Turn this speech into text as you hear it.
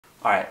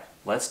Alright,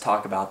 let's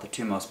talk about the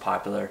two most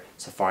popular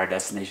safari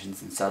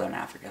destinations in southern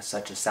Africa,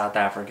 such as South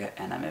Africa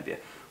and Namibia.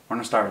 We're going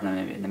to start with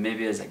Namibia.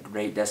 Namibia is a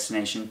great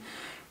destination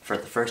for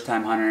the first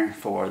time hunter,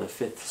 for the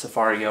fifth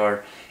safari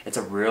goer. It's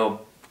a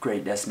real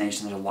great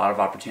destination. There's a lot of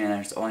opportunity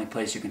there. It's the only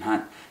place you can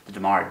hunt the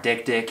Damara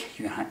dik-dik.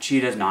 You can hunt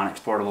cheetahs,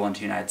 non-exportable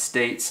into the United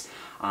States.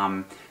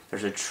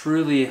 There's a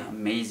truly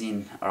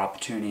amazing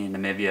opportunity in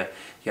Namibia.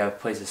 You have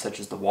places such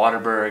as the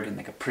Waterberg and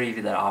the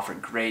Caprivi that offer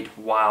great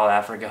wild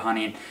Africa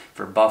hunting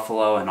for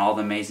buffalo and all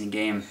the amazing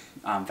game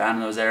found in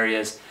those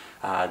areas.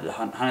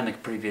 Hunting the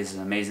Caprivi is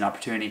an amazing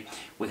opportunity.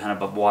 We hunted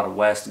above Water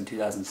West in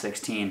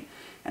 2016,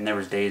 and there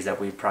was days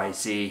that we'd probably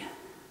see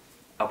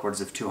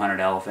upwards of 200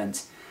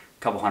 elephants,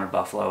 a couple hundred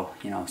buffalo.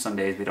 You know, some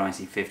days we'd only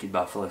see 50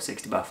 buffalo,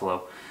 60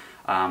 buffalo.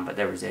 But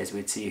there was days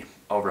we'd see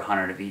over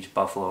 100 of each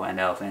buffalo and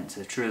elephant. It's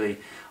a truly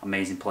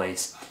amazing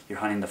place. You're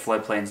hunting the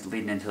floodplains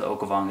leading into the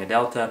Okavango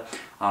Delta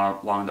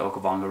along the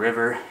Okavango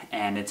River,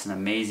 and it's an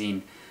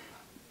amazing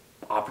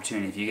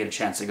opportunity. If you get a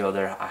chance to go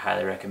there, I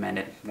highly recommend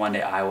it. One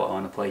day I will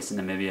own a place in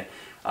Namibia.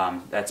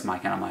 That's my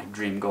my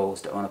dream goal,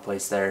 is to own a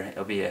place there.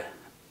 It'll be a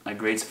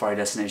great safari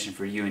destination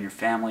for you and your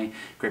family.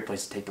 Great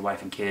place to take the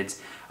wife and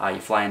kids. You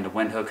fly into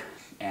Windhoek,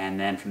 and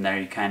then from there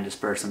you kind of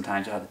disperse.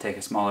 Sometimes you'll have to take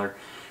a smaller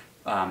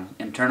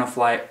internal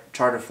flight,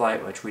 charter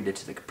flight, which we did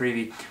to the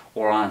Caprivi,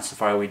 or on a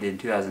safari we did in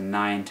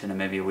 2009 to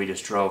Namibia. We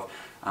just drove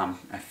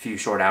a few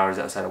short hours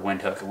outside of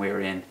Windhoek, and we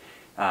were in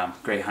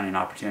great hunting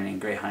opportunity and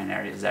great hunting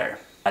areas there.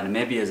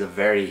 Namibia is a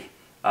very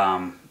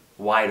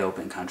wide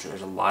open country.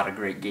 There's a lot of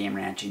great game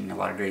ranching, a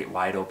lot of great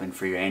wide open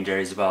free range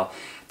areas as well.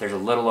 There's a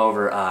little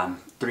over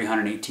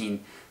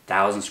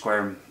 318,000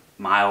 square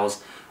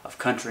miles of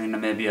country in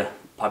Namibia.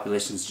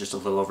 Population is just a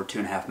little over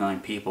 2.5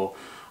 million people.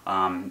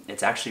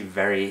 It's actually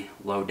very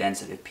low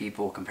density of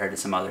people compared to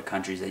some other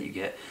countries that you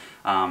get,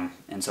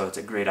 and so it's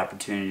a great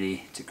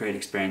opportunity. It's a great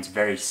experience,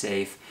 very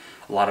safe.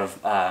 A lot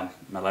of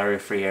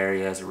malaria-free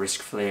areas,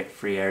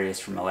 risk-free areas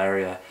for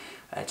malaria.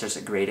 It's just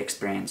a great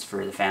experience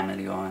for the family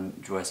to go and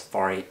enjoy a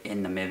safari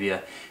in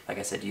Namibia. Like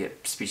I said, you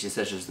get species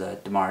such as the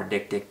Damara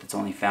dik-dik that's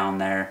only found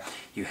there.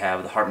 You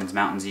have the Hartmann's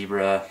mountain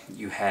zebra.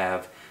 You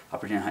have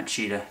opportunity to hunt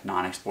cheetah,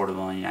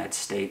 non-exportable in the United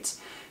States.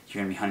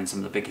 You're going to be hunting some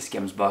of the biggest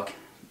gemsbuck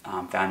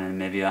found in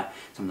Namibia.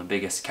 Some of the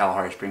biggest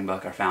Kalahari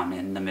springbuck are found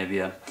in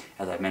Namibia.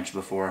 As I've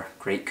mentioned before,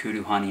 great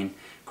kudu hunting,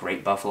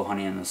 great buffalo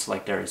hunting in the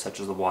select areas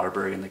such as the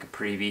Waterberg and the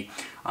Caprivi.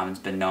 It's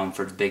been known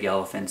for its big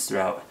elephants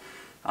throughout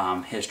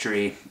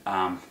history.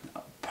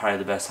 Probably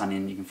the best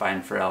hunting you can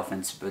find for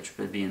elephants, which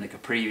would be in the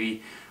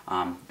Caprivi.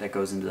 That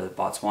goes into the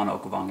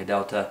Botswana, Okavango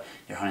Delta.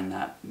 You're hunting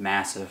that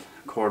massive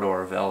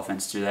corridor of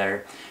elephants through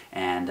there,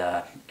 and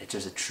it's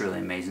just a truly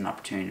amazing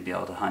opportunity to be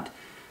able to hunt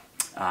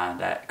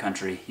that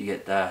country. You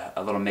get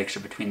a little mixture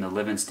between the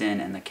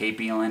Livingston and the Cape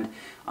Eland.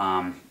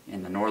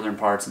 In the northern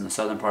parts and the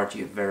southern parts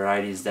you get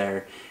varieties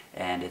there,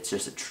 and it's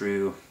just a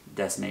true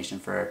destination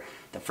for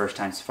the first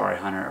time safari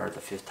hunter or the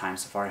fifth time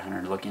safari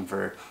hunter looking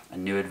for a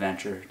new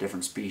adventure,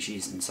 different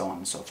species, and so on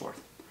and so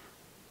forth.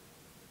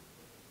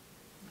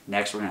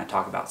 Next, we're going to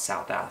talk about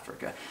South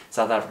Africa.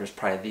 South Africa is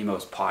probably the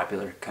most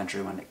popular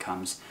country when it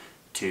comes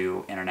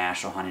to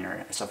international hunting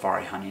or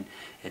safari hunting.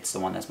 It's the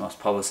one that's most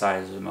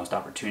publicized. There's the most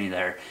opportunity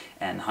there,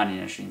 and the hunting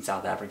industry in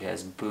South Africa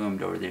has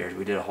boomed over the years.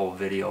 We did a whole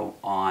video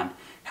on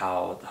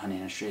how the hunting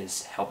industry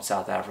has helped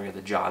South Africa,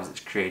 the jobs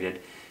it's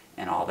created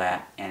and all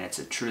that, and it's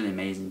a truly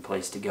amazing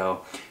place to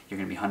go. You're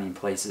going to be hunting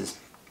places.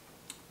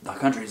 The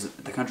country's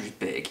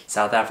big.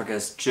 South Africa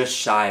is just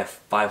shy of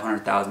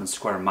 500,000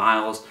 square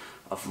miles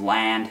of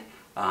land.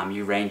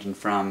 You're ranging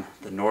from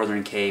the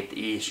Northern Cape, the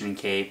Eastern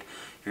Cape.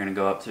 You're going to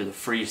go up through the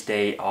Free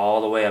State,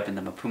 all the way up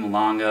into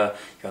Mpumalanga.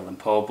 You got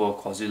Limpopo,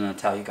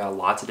 KwaZulu-Natal. You got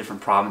lots of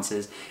different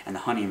provinces, and the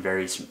hunting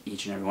varies from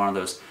each and every one of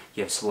those.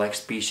 You have select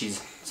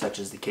species such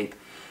as the Cape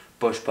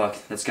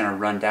bushbuck that's going to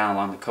run down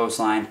along the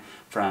coastline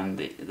from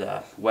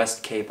the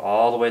West Cape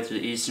all the way through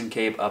the Eastern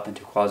Cape up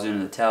into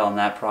KwaZulu-Natal in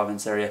that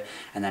province area,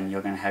 and then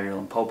you're going to have your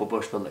Limpopo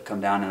bushbuck that come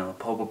down into the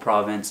Limpopo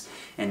province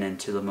and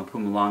into the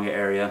Mpumalanga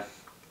area.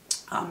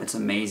 It's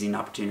an amazing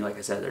opportunity. Like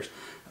I said, there's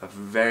a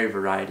very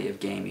variety of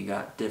game. You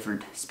got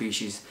different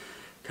species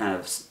kind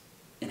of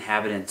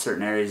inhabited in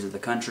certain areas of the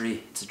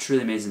country. It's a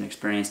truly amazing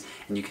experience,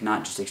 and you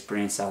cannot just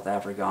experience South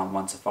Africa on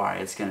one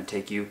safari. It's going to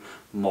take you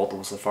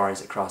multiple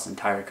safaris across the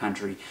entire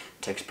country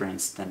to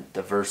experience the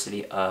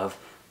diversity of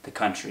the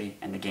country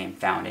and the game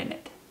found in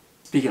it.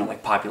 Speaking of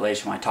like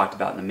population, when I talked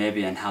about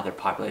Namibia and how their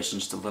population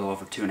is just a little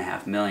over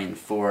 2.5 million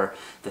for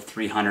the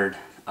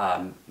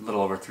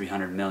little over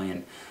 300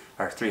 million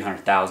or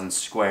 300,000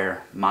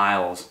 square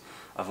miles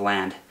of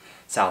land,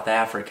 South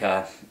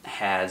Africa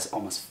has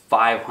almost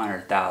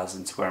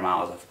 500,000 square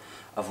miles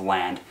of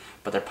land,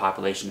 but their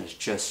population is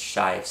just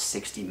shy of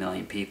 60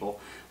 million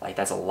people. Like,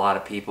 that's a lot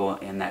of people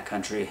in that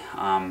country.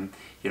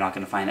 You're not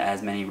going to find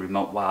as many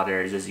remote wild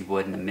areas as you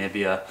would in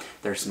Namibia.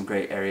 There's some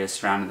great areas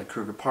surrounding the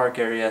Kruger Park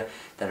area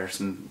that are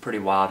some pretty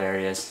wild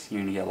areas.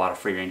 You're going to get a lot of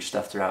free range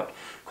stuff throughout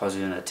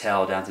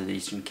KwaZulu-Natal, down through the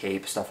Eastern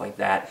Cape, stuff like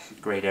that.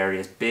 Great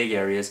areas, big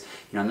areas.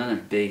 And then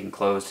there's big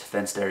enclosed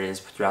fenced areas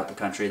throughout the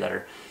country that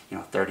are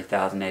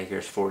 30,000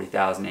 acres,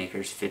 40,000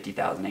 acres,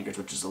 50,000 acres,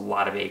 which is a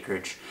lot of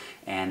acreage.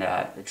 And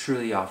it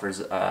truly offers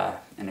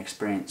an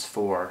experience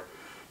for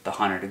the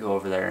hunter to go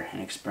over there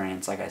and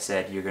experience. Like I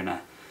said, you're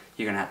gonna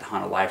have to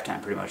hunt a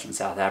lifetime pretty much in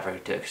South Africa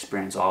to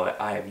experience all of it.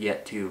 I have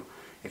yet to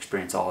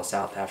experience all of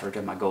South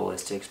Africa. My goal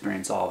is to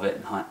experience all of it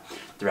and hunt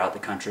throughout the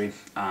country.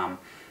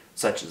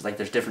 Such as, like,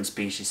 there's different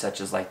species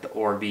such as like the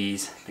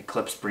Orbeez, the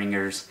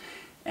Klipspringers,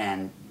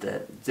 and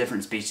the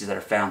different species that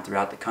are found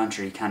throughout the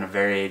country, kind of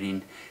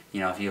varying.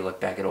 If you look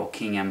back at old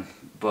Kingham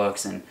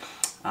books and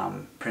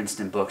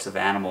Princeton books of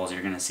animals,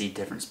 you're going to see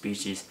different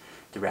species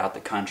throughout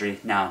the country.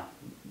 Now,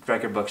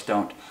 record books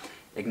don't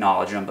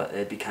acknowledge them, but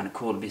it'd be kind of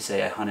cool to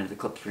say I hunted the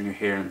Klipspringer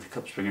here and the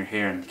Klipspringer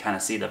here, and kind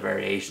of see the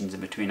variations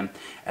in between them,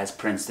 as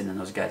Princeton and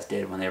those guys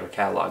did when they were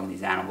cataloging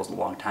these animals a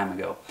long time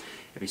ago.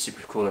 It'd be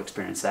super cool to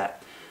experience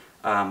that.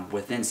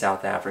 Within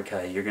South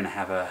Africa, you're going to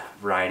have a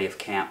variety of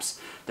camps.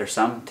 There's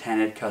some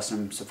tented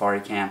custom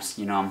safari camps,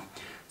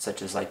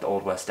 such as like the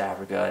old West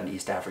Africa and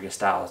East Africa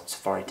style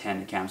safari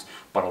tented camps,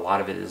 but a lot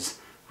of it is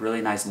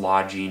really nice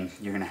lodging.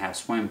 You're going to have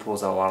swimming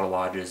pools at a lot of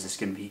lodges. It's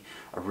going to be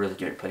a really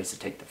great place to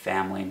take the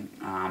family.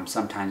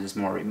 Sometimes it's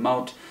more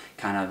remote,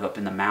 kind of up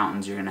in the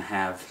mountains. You're going to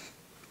have,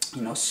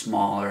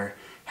 smaller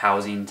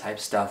housing type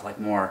stuff, like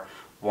more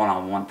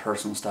one-on-one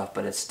personal stuff,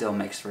 but it still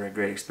makes for a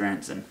great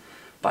experience. And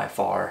by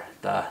far,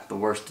 the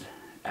worst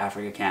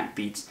Africa camp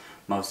beats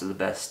most of the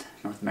best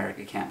North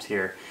America camps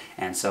here.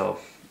 And so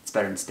it's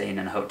better than staying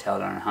in a hotel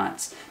during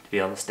hunts, to be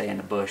able to stay in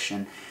the bush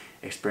and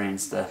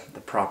experience the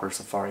proper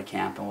safari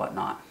camp and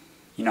whatnot.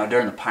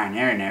 During the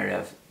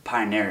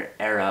pioneer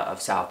era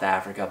of South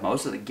Africa,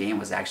 most of the game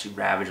was actually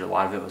ravaged. A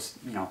lot of it was,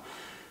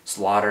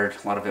 slaughtered.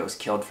 A lot of it was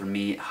killed for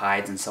meat,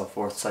 hides, and so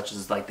forth, such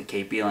as like the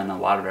Cape Eland. In a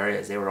lot of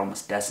areas, they were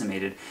almost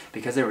decimated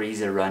because they were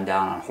easy to run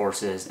down on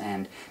horses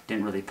and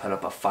didn't really put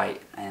up a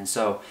fight. And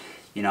so,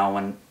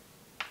 when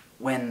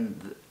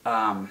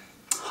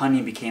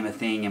hunting became a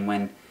thing, and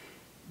when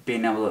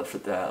being able to,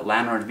 the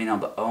landlords being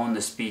able to own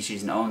the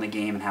species and own the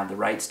game and have the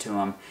rights to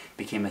them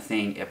became a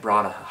thing, it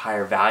brought a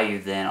higher value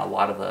than a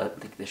lot of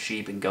the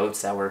sheep and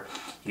goats that were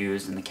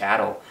used and the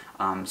cattle.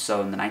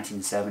 So in the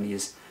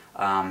 1970s,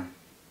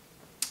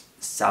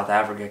 South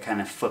Africa kind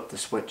of flipped the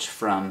switch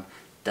from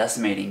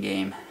decimating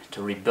game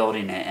to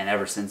rebuilding it, and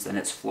ever since then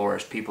it's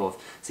flourished. People have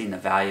seen the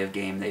value of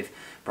game. They've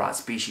brought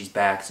species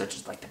back, such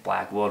as like the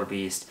black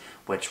wildebeest,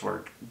 which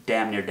were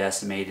damn near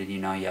decimated. You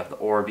have the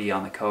Orby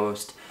on the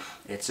coast.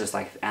 It's just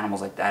like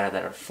animals like that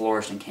have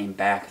flourished and came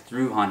back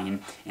through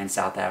hunting in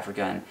South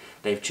Africa, and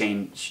they've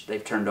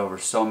turned over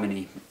so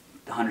many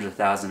hundreds of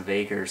thousands of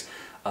acres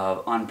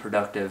of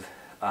unproductive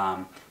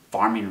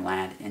farming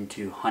land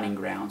into hunting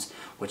grounds,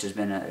 which has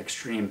been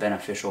extremely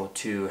beneficial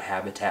to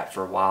habitat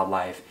for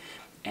wildlife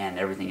and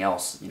everything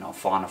else,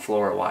 fauna,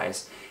 flora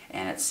wise,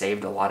 and it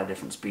saved a lot of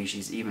different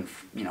species, even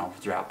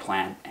throughout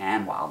plant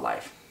and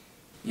wildlife.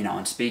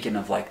 And speaking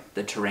of like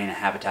the terrain and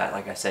habitat,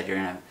 like I said,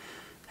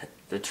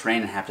 the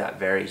terrain and habitat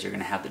varies. You're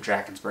going to have the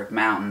Drakensberg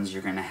Mountains,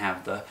 you're going to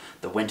have the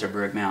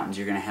Winterberg Mountains,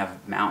 you're going to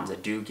have mountains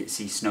that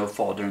see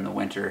snowfall during the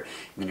winter, and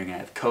then you're going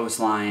to have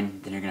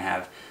coastline, then you're going to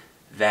have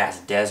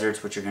vast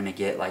deserts, which are going to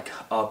get like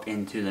up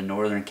into the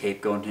northern Cape,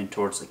 going in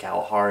towards the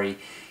Kalahari.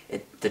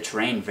 The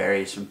terrain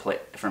varies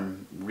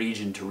from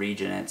region to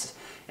region.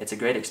 It's a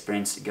great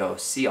experience to go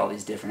see all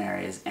these different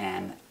areas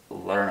and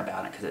learn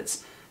about it, because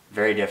it's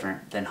very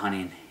different than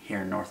hunting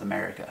here in North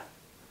America.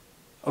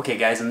 Okay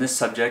guys, in this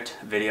subject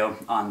video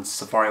on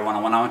Safari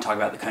 101, I want to talk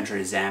about the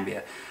country of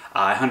Zambia.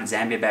 I hunted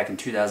Zambia back in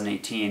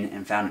 2018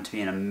 and found it to be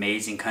an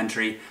amazing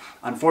country.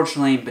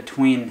 Unfortunately,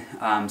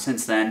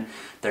 since then,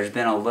 there's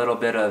been a little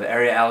bit of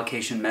area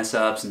allocation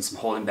mess-ups and some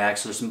holding back,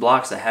 so there's some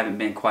blocks that haven't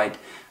been quite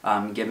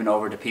given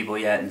over to people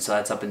yet, and so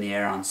that's up in the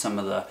air on some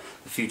of the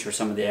future,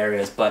 some of the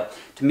areas. But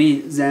to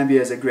me,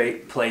 Zambia is a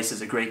great place, it's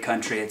a great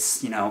country.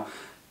 It's,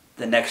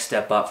 the next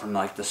step up from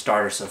like the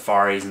starter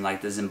safaris and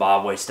like the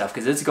Zimbabwe stuff,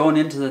 because it's going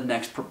into the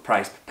next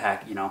price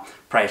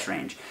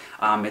range.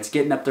 It's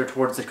getting up there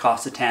towards the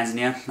cost of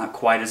Tanzania, not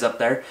quite as up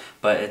there,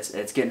 but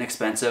it's getting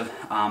expensive,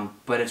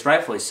 but it's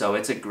rightfully so.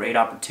 It's a great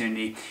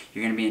opportunity.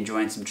 You're going to be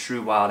enjoying some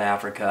true wild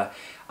Africa.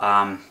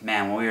 Man,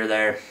 when we were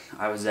there,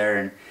 I was there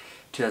in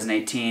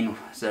 2018,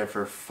 I was there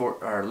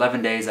for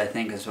 11 days, I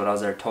think is what I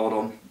was there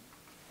total.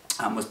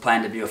 Was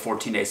planned to be a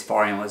 14-day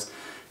safari and was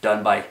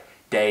done by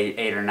day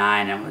 8 or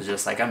 9, and was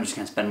just like, I'm just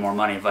gonna spend more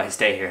money if I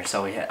stay here.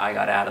 So I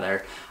got out of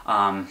there.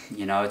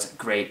 It's a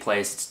great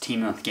place. It's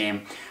teeming with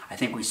game. I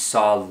think we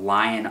saw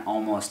lion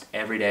almost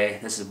every day.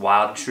 This is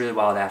wild, truly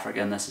wild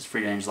Africa, and this is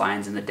free range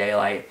lions in the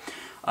daylight.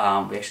 We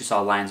actually saw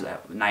lions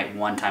at night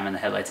one time in the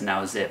headlights, and that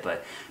was it.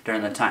 But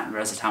during the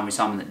rest of the time we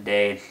saw them in the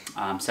day.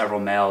 Several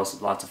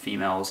males, lots of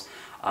females.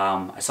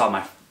 I've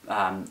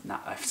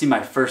seen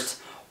my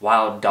first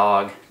wild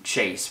dog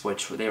chase,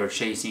 which they were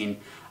chasing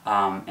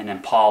an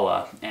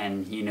impala,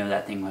 and you know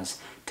that thing was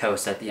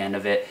toast at the end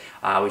of it.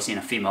 We've seen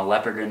a female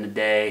leopard in the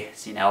day,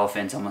 seen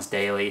elephants almost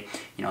daily.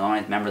 You know, the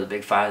only member of the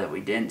big five that we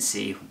didn't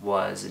see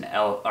was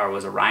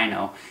was a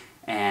rhino,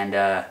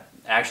 and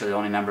actually the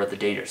only member of the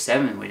Dangerous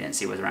Seven we didn't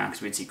see was a rhino,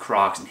 because we'd see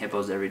crocs and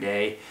hippos every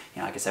day. You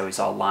know, like I said, we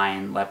saw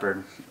lion,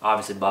 leopard,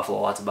 obviously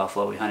buffalo, lots of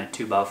buffalo. We hunted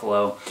 2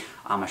 buffalo.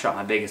 I shot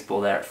my biggest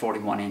bull there at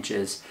 41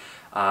 inches.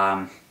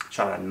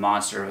 Shot a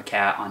monster of a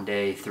cat on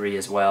day 3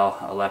 as well,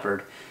 a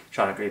leopard.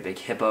 Shot a great big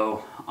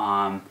hippo.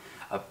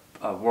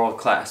 A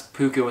world-class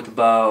puka with the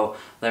bow.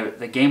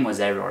 The game was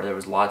everywhere. There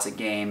was lots of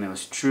game. It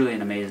was truly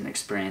an amazing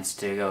experience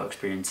to go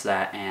experience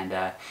that.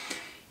 And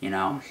you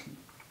know,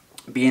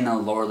 being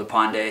in Lower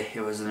Lupande,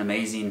 it was an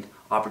amazing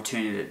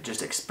opportunity to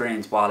just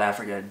experience wild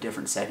Africa, a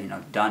different setting. You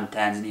know, done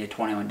Tanzania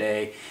 21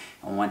 day,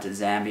 and went to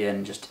Zambia,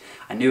 and just,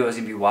 I knew it was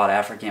gonna be wild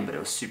African, but it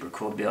was super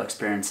cool to be able to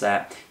experience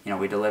that. You know,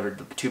 we delivered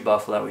the 2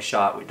 buffalo that we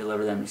shot. We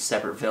delivered them to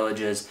separate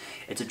villages.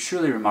 It's a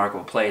truly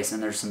remarkable place,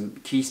 and there's some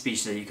key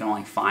species that you can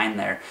only find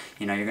there.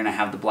 You know, you're gonna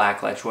have the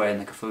black lechwe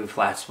and the Kafue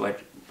Flats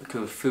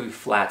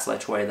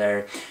lechwe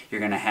there.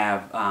 You're gonna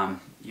have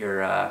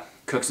your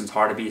Cookson's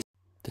hartebeest.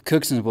 The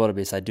Cookson's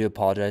wildebeest, I do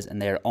apologize, and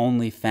they are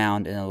only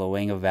found in the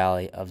Luangwa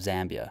Valley of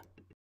Zambia.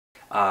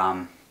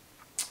 And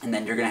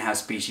then you're going to have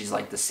species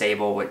like the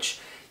sable, which,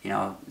 you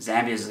know,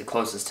 Zambia is the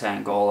closest to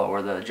Angola,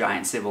 where the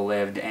giant sable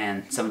lived,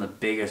 and some of the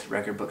biggest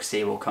record book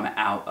sable come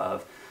out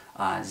of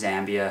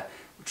Zambia.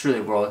 Truly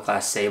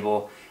world-class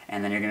sable.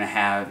 And then you're going to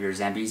have your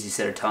Zambezi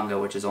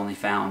Sitatunga, which is only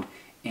found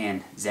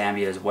in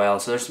Zambia as well.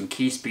 So there's some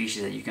key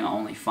species that you can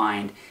only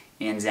find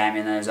in Zambia,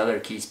 and there's other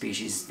key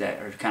species that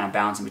are kind of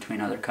bouncing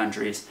between other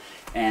countries.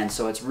 And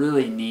so it's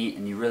really neat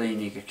and a really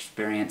unique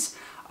experience.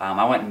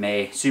 I went in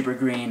May, super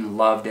green,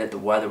 loved it. The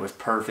weather was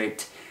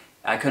perfect.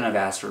 I couldn't have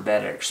asked for a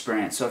better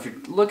experience. So if you're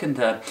looking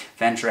to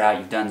venture out,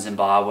 you've done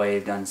Zimbabwe,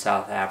 you've done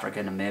South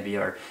Africa, Namibia,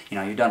 or you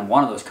know, you've done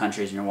one of those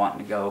countries and you're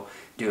wanting to go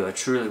do a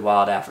truly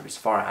wild Africa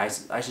safari,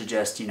 I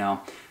suggest, you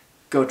know,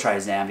 go try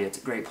Zambia. It's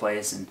a great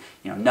place, and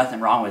you know,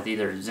 nothing wrong with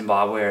either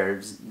Zimbabwe or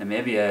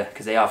Namibia,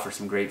 because they offer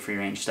some great free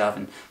range stuff,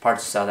 and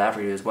parts of South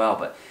Africa as well.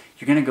 But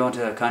you're going to go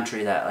into a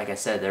country that, like I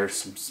said, there's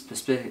some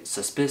specific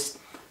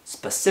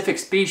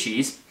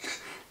species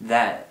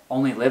that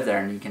only live there,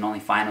 and you can only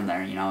find them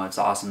there. You know, it's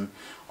awesome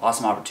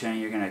opportunity.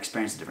 You're going to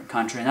experience a different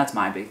country, and that's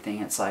my big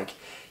thing. It's like,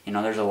 you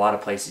know, there's a lot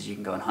of places you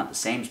can go and hunt the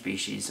same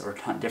species or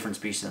hunt different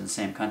species in the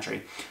same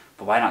country.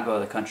 But why not go to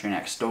the country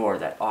next door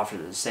that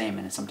offers the same,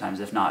 and sometimes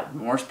if not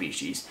more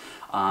species,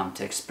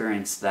 to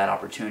experience that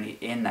opportunity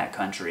in that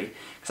country?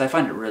 Because I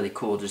find it really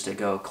cool just to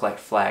go collect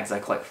flags. I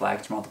collect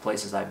flags from all the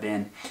places I've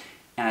been,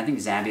 and I think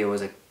Zambia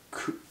was a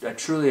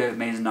truly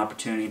amazing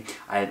opportunity.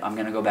 I'm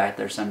going to go back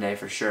there someday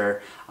for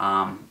sure.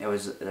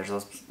 There's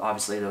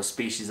obviously those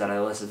species that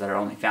I listed that are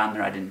only found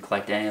there. I didn't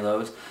collect any of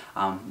those.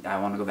 I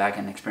want to go back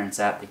and experience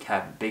that. They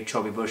have big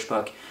Chobe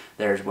bushbuck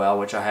there as well,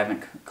 which I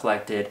haven't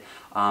collected.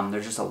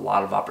 There's just a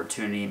lot of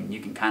opportunity, and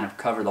you can kind of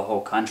cover the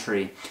whole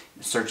country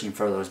searching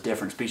for those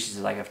different species,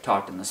 like I've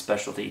talked in the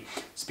specialty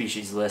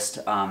species list.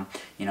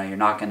 You know, you're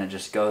not going to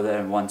just go there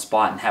in one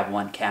spot and have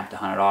one camp to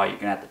hunt it all. You're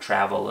going to have to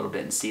travel a little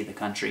bit and see the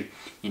country,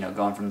 you know,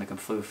 going from the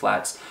Kafue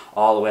Flats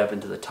all the way up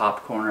into the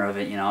top corner of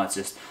it. You know, it's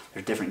just,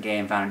 there's different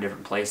game found in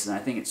different places, and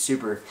I think it's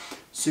super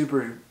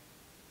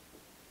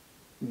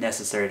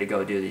necessary to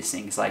go do these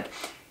things, like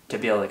to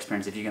be able to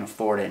experience, if you can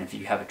afford it and if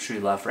you have a true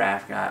love for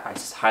Africa. I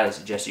just highly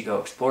suggest you go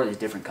explore these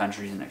different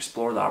countries and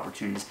explore the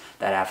opportunities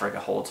that Africa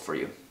holds for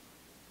you.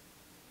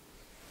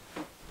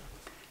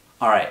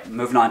 Alright,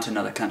 moving on to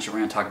another country, we're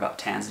going to talk about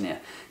Tanzania.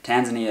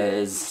 Tanzania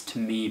is, to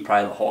me,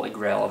 probably the holy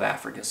grail of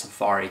Africa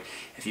safari.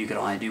 If you could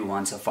only do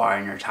one safari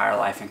in your entire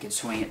life and could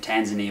swing it,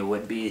 Tanzania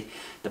would be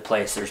the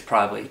place. There's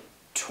probably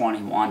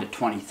 21 to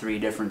 23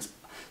 different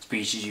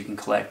species you can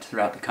collect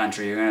throughout the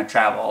country. You're going to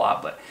travel a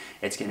lot, but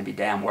it's going to be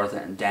damn worth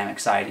it and damn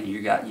exciting.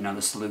 You got, you know,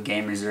 the Selous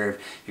Game Reserve.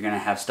 You're going to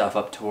have stuff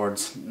up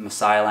towards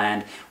Maasai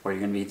Land, where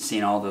you're going to be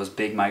seeing all those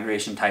big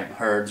migration type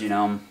herds, you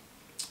know.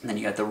 And then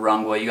you got the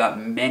Rungwa. You got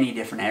many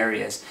different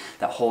areas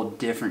that hold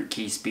different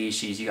key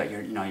species. You got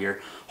your, you know, your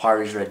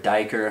Hardy's red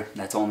diker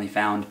that's only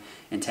found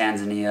in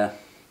Tanzania.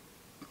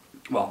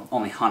 Well,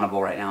 only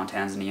huntable right now in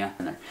Tanzania.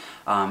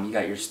 And you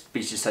got your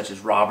species such as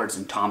Roberts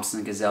and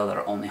Thompson gazelle that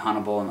are only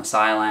huntable in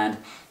Maasai Land.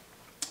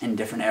 In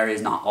different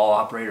areas, not all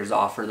operators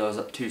offer those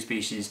 2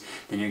 species.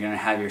 Then you're going to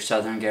have your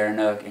southern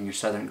Garanook and your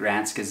southern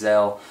Grant's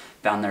gazelle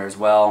found there as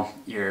well.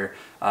 Your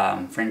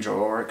Fringe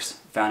oryx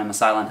found in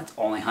Maasai Land that's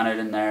only hunted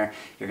in there.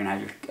 You're going to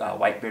have your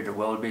white-bearded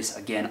wildebeest,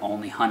 again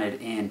only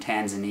hunted in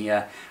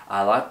Tanzania.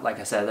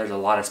 Like I said, there's a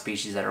lot of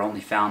species that are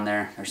only found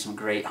there. There's some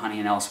great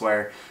hunting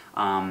elsewhere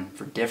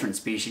for different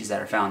species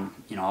that are found,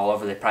 you know, all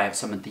over. They probably have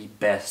some of the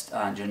best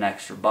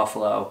genetics for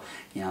buffalo.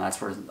 You know,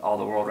 that's where all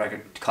the world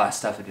record class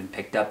stuff had been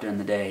picked up during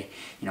the day,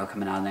 you know,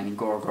 coming out of the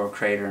Ngorongoro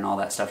crater and all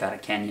that stuff out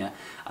of Kenya.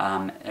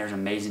 There's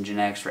amazing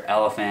genetics for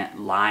elephant,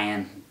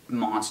 lion,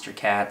 monster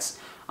cats.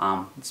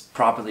 it's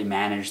properly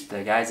managed.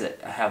 The guys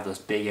that have those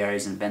big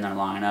areas and been there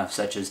long enough,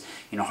 such as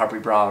Harpy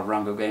Bra,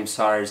 Rungo Game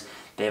Stars,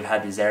 they've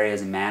had these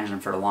areas and managed them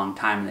for a long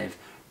time, and they've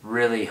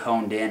really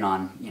honed in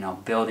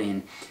on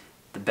building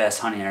the best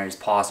hunting areas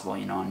possible,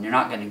 and you're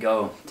not going to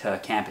go to a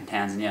camp in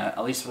Tanzania,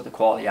 at least with a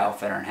quality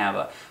outfitter, and have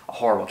a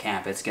horrible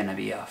camp. It's going to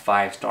be a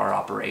 5-star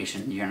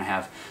operation. You're going to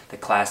have the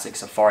classic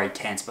safari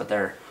tents, but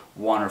they're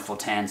wonderful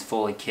tents,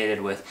 fully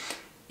kitted with,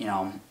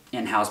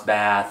 in-house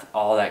bath,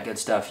 all that good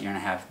stuff. You're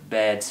going to have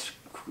beds,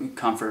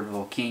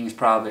 comfortable kings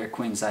probably, or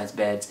queen size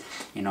beds,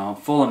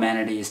 full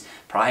amenities,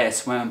 probably a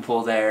swimming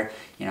pool there,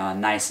 a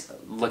nice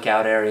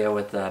lookout area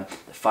with the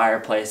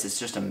fireplace. It's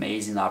just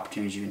amazing the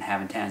opportunities you can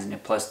have in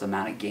Tanzania, plus the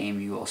amount of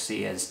game you will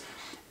see is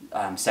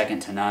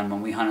second to none.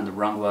 When we hunted the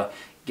Rungwa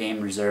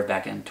Game Reserve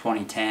back in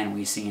 2010,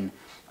 we seen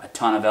a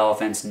ton of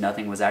elephants.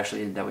 Nothing was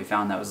actually that we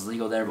found that was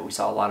legal there, but we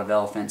saw a lot of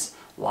elephants,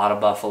 a lot of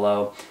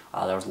buffalo.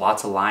 There was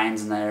lots of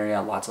lions in that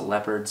area, lots of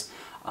leopards.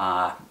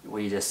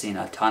 We just seen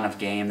a ton of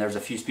game. There's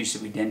a few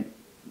species we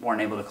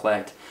weren't able to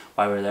collect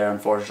while we were there,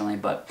 unfortunately,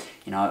 but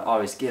it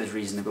always gives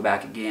reason to go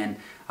back again.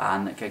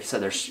 And like I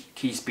said, there's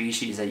key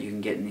species that you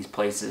can get in these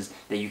places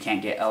that you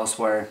can't get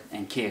elsewhere,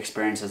 and key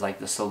experiences like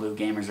the Salu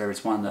Game Reserve.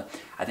 It's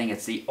I think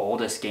it's the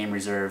oldest game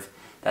reserve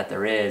that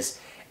there is,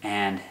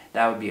 and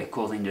that would be a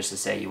cool thing just to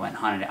say you went and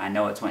hunted it. I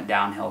know it's went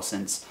downhill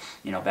since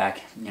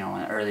back in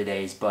the early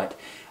days, but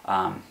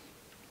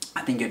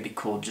I think it'd be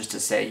cool just to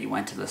say you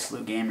went to the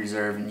Salu Game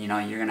Reserve, and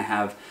you're gonna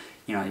have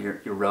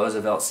your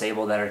Roosevelt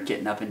sable that are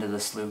getting up into the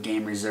Salu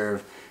Game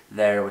Reserve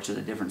there, which are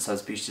the different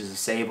subspecies of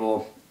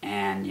sable,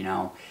 and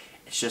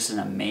it's just an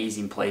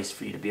amazing place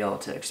for you to be able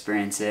to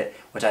experience it,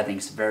 which I think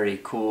is very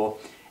cool,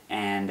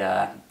 and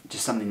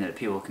just something that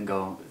people can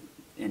go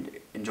and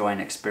enjoy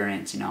and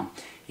experience. You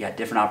got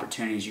different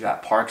opportunities. You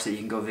got parks that you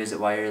can go visit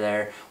while you're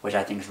there, which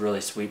I think is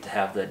really sweet to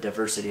have the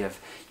diversity of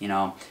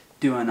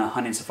doing a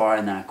hunting safari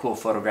and then a cool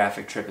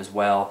photographic trip as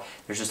well.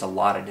 There's just a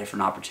lot of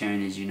different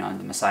opportunities. The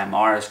Masai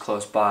Mara is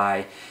close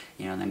by,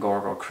 then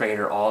Ngorongoro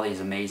Crater, all these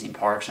amazing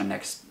parks are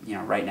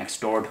right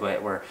next door to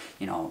it, where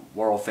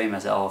world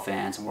famous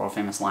elephants and world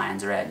famous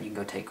lions are at, and you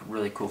can go take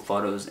really cool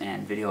photos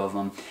and video of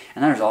them.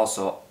 And there's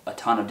also a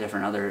ton of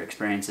different other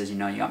experiences. You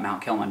got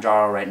Mount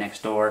Kilimanjaro right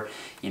next door,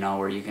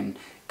 where you can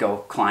go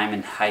climb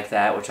and hike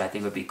that, which I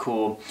think would be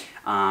cool.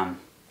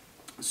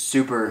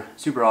 Super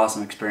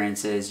awesome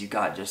experiences. You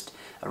got just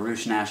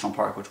Arusha National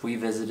Park, which we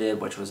visited,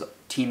 which was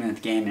teeming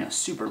with game,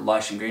 super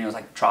lush and green. It was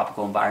like a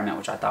tropical environment,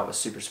 which I thought was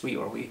super sweet,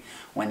 where we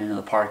went into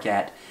the park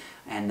at.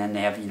 And then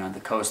they have the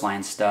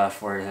coastline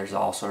stuff, where there's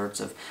all sorts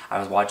of, I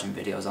was watching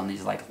videos on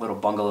these like little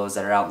bungalows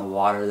that are out in the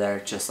water there.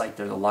 Just like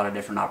there's a lot of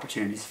different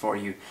opportunities for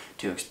you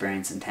to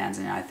experience in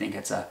Tanzania. I think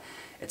it's a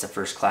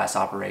first-class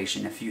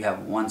operation. If you have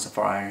one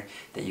safari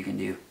that you can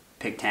do,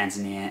 pick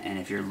Tanzania. And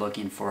if you're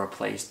looking for a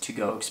place to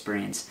go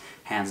experience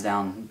hands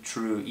down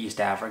true East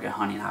Africa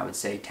hunting, I would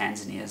say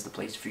Tanzania is the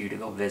place for you to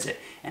go visit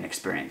and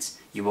experience.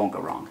 You won't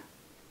go wrong.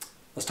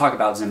 Let's talk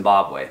about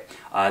Zimbabwe.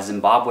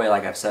 Zimbabwe,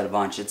 like I've said a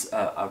bunch, it's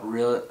a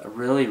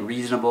really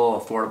reasonable,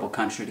 affordable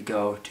country to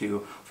go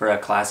to for a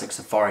classic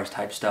safari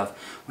type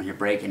stuff when you're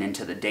breaking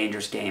into the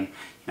dangerous game.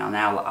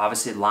 Now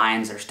obviously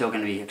lions are still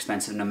going to be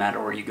expensive no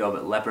matter where you go,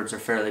 but leopards are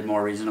fairly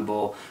more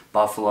reasonable.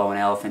 Buffalo and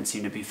elephants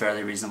seem to be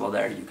fairly reasonable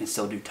there. You can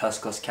still do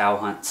tuskless cow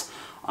hunts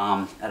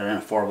at an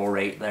affordable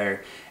rate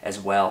there as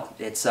well.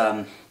 It's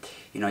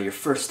your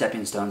first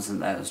stepping stones in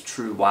those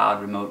true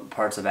wild, remote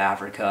parts of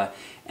Africa.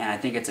 And I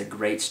think it's a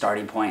great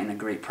starting point and a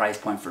great price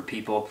point for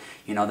people.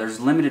 There's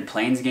limited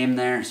plains game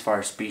there as far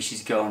as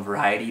species go and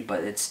variety,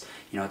 but it's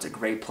a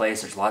great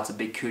place. There's lots of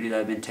big kuti that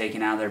have been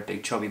taken out of there,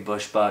 big chobe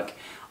bushbuck,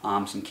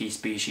 some key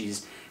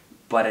species.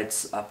 But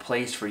it's a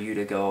place for you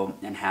to go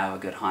and have a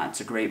good hunt.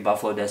 It's a great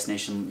buffalo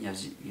destination.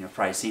 You've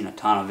probably seen a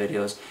ton of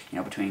videos,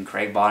 between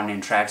Craig Botany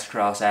and tracks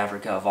across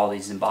Africa of all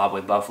these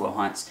Zimbabwe buffalo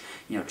hunts.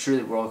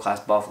 Truly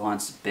world-class buffalo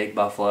hunts, big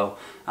buffalo,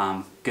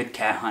 good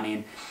cat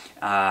hunting.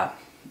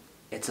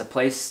 It's a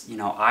place,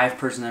 I've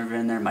personally never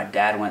been there. My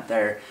dad went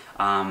there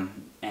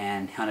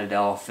and hunted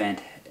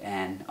elephant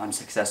and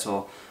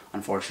unsuccessful,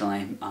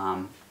 unfortunately.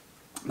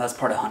 That's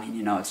part of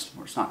hunting,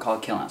 it's not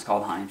called killing, it's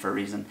called hunting for a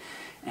reason.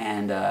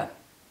 And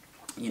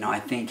I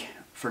think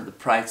for the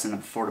price and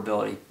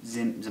affordability,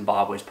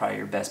 Zimbabwe is probably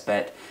your best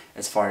bet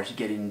as far as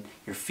getting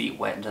your feet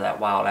wet into that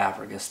wild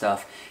Africa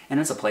stuff. And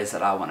it's a place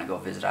that I want to go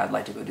visit. I'd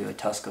like to go do a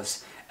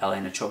tuskless LA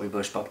and a chobe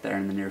bushbuck there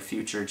in the near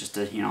future, just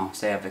to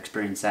say I've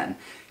experienced that, and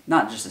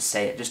not just to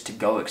say it, just to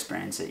go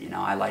experience it.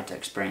 I like to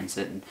experience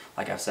it, and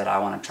like I've said, I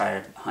want to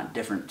try to hunt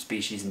different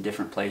species in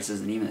different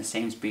places, and even the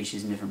same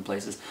species in different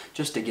places,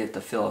 just to get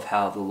the feel of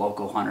how the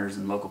local hunters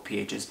and local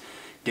PHs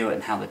do it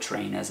and how the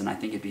terrain is. And I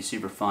think it'd be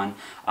super fun.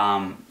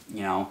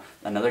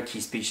 Another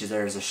key species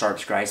there is a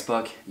Sharp's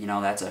Gricebuck.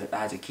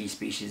 That's a key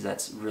species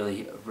that's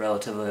really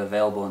relatively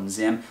available in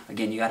Zim.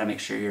 Again, you got to make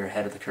sure you're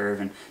ahead of the curve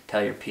and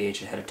tell your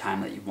PH ahead of time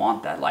that you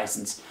want that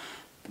license.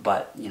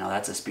 But you know,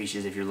 that's a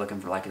species, if you're looking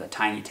for like the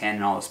tiny tin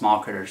and all the small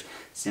critters,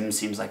 Zim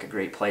seems like a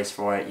great place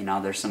for it. You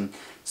know, there's some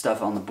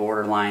stuff on the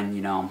borderline,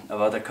 you know, of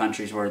other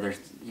countries where there's,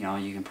 you know,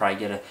 you can probably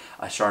get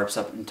a sharps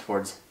up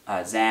towards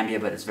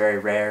Zambia, but it's very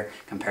rare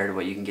compared to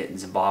what you can get in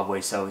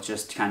Zimbabwe. So it's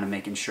just kind of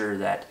making sure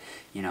that,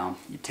 you know,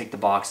 you tick the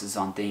boxes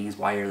on things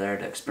while you're there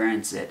to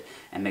experience it,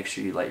 and make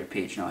sure you let your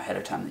PH know ahead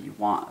of time that you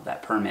want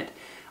that permit.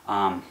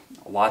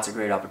 Lots of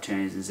great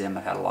opportunities in Zim.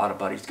 I've had a lot of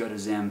buddies go to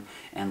Zim,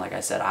 and like I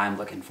said, I'm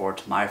looking forward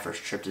to my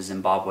first trip to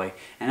Zimbabwe,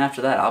 and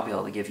after that I'll be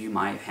able to give you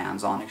my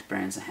hands-on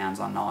experience and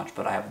hands-on knowledge.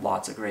 But I have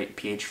lots of great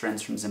PH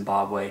friends from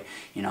Zimbabwe,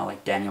 you know,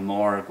 like Daniel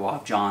Moore,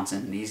 Guav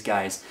Johnson, these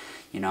guys,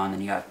 you know, and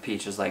then you got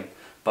PHs like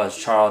Buzz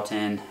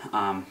Charlton,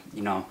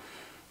 you know,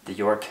 the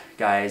York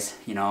guys,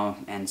 you know,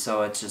 and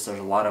so it's just, there's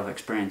a lot of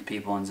experienced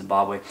people in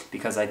Zimbabwe,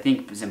 because I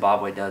think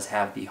Zimbabwe does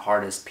have the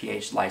hardest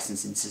PH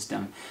licensing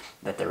system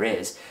that there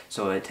is.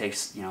 So it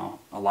takes, you know,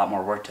 a lot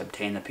more work to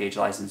obtain the PH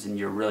license, and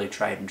you're really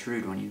tried and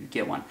true when you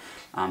get one.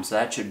 So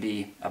that should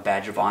be a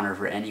badge of honor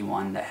for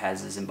anyone that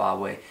has a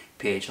Zimbabwe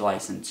PH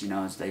license, you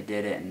know, as they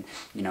did it, and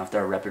you know, if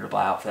they're a reputable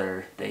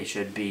outfitter, they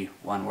should be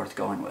one worth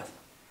going with.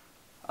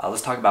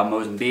 Let's talk about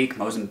Mozambique.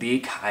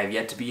 Mozambique, I have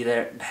yet to be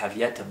there, have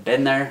yet to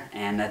been there,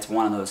 and that's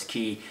one of those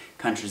key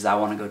countries I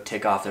want to go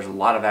tick off. There's a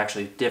lot of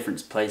actually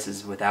different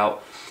places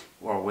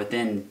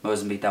within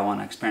Mozambique that I want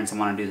to experience. I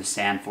want to do the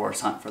sand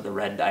forest hunt for the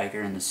red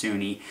duiker and the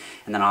Sunni,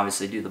 and then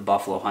obviously do the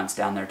buffalo hunts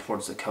down there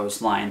towards the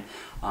coastline,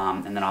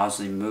 and then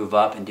obviously move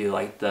up and do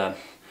like the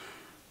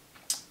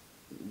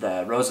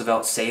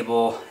Roosevelt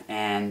sable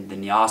and the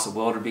Nyasa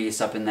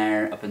wildebeest up in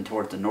there, up in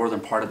towards the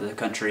northern part of the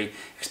country,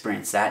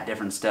 experience that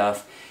different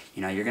stuff.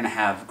 You know, you're going to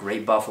have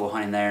great buffalo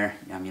hunting there.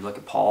 I mean, you look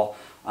at Paul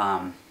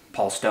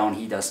Stone,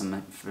 he does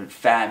some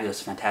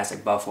fabulous,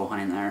 fantastic buffalo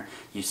hunting there.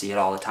 You see it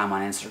all the time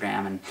on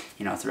Instagram, and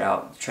you know,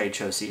 throughout trade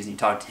show season, you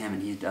talk to him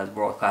and he does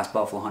world-class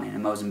buffalo hunting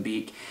in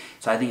Mozambique.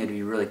 So I think it'd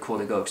be really cool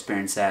to go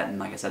experience that. And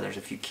like I said, there's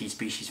a few key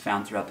species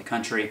found throughout the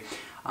country.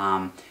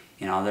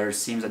 You know, there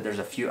seems like there's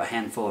a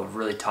handful of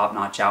really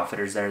top-notch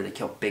outfitters there. They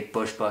kill big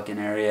bushbuck in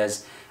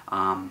areas.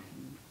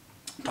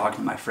 Talking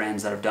to my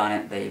friends that have done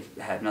it, they've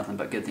had nothing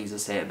but good things to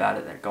say about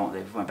it.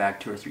 They've went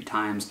back 2 or 3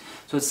 times.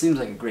 So it seems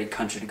like a great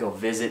country to go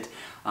visit.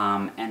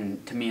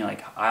 And to me,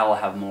 like, I'll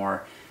have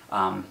more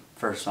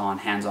first-on,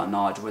 hands-on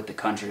knowledge with the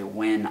country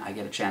when I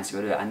get a chance to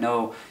go do it. I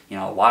know, you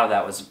know, a lot of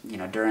that was, you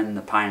know, during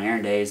the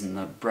pioneering days and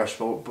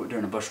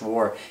during the Bush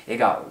War, it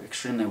got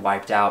extremely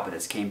wiped out, but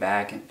it's came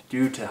back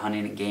due to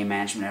hunting and game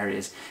management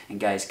areas and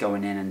guys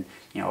going in and,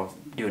 you know,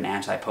 doing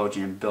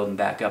anti-poaching and building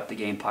back up the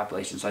game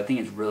population. So I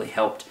think it's really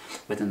helped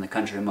within the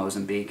country of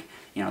Mozambique,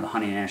 you know, the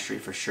hunting industry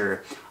for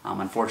sure.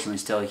 Unfortunately,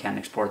 still you can't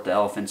export the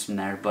elephants from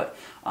there, but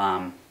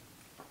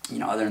you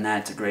know, other than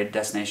that, it's a great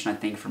destination, I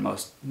think, for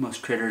most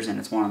critters, and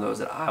it's one of those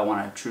that I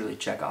want to truly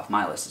check off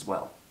my list as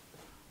well.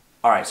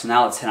 Alright, so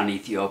now let's hit on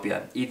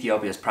Ethiopia.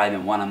 Ethiopia has probably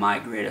been one of my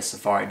greatest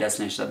safari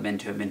destinations I've been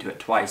to. I've been to it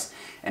twice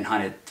and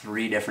hunted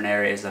 3 different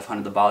areas. I've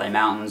hunted the Belive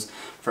Mountains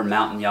for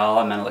mountain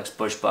yalla, Menelik's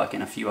bushbuck,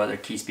 and a few other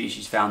key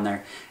species found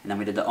there. And then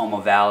we did the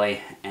Omo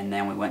Valley, and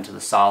then we went to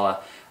the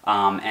Sala.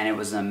 And it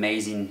was an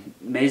amazing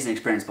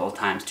experience both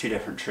times, 2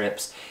 different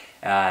trips.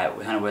 We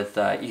hunted with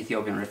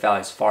Ethiopian Rift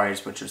Valley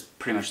Safaris, which was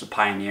pretty much the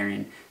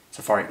pioneering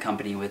safari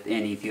company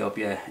within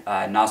Ethiopia.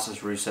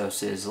 Nasus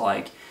Roussos is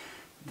like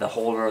the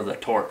holder of the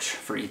torch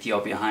for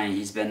Ethiopia hunting.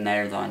 He's been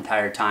there the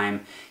entire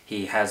time.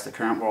 He has the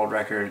current world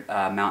record,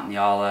 Mountain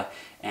Yala,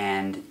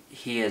 and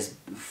he has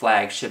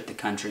flagshipped the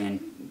country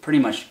and pretty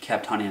much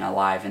kept hunting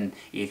alive in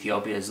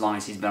Ethiopia as long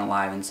as he's been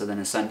alive. And so then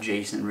his son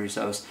Jason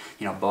Roussos,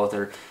 you know, both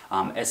are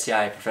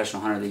SCI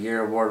Professional Hunter of the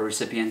Year award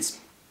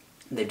recipients.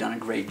 They've done a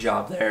great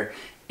job there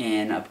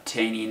in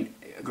obtaining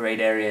great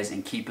areas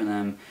and keeping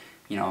them,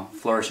 you know,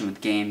 flourishing with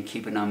game,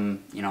 keeping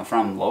them, you know,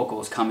 from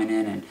locals coming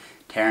in and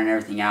tearing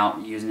everything out,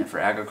 using it for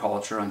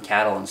agriculture and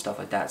cattle and stuff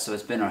like that. So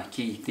it's been a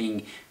key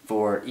thing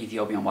for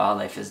Ethiopian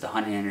wildlife is the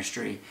hunting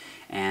industry.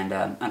 And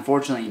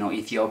unfortunately, you know,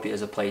 Ethiopia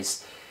is a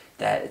place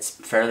that it's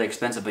fairly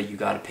expensive, but you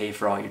got to pay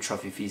for all your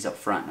trophy fees up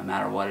front, no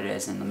matter what it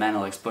is. And the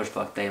Menelik's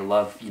bushbuck, they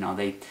love, you know,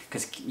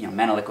 because you know,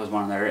 Menelik was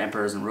one of their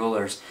emperors and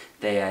rulers.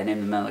 They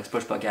named the Menelik's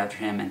bushbuck after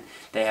him, and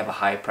they have a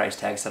high price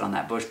tag set on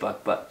that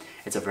bushbuck. But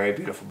it's a very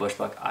beautiful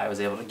bushbuck. I was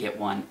able to get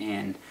one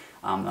in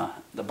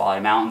the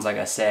Bali Mountains, like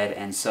I said,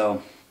 and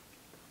so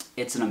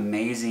it's an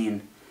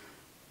amazing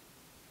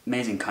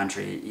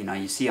country. You know,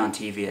 you see on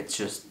TV, it's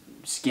just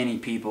skinny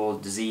people,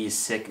 disease,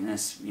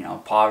 sickness, you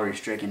know,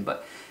 poverty-stricken,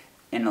 but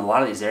in a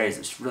lot of these areas,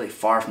 it's really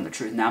far from the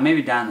truth. Now,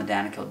 maybe down in the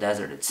Danakil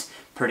Desert, it's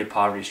pretty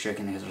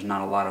poverty-stricken because there's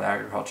not a lot of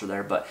agriculture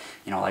there. But,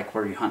 you know, like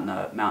where you hunt in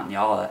the Mountain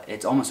Yala,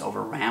 it's almost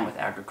overran with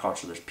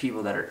agriculture. There's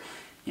people that are,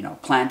 you know,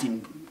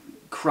 planting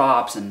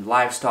crops and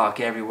livestock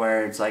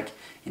everywhere. It's like,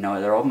 you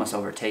know, they're almost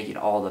overtaking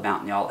all the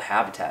mountain yawl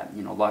habitat.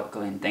 You know,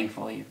 luckily and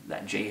thankfully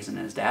that Jason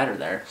and his dad are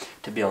there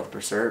to be able to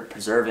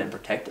preserve it and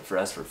protect it for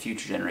us for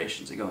future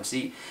generations to go and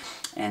see.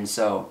 And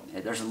so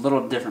there's a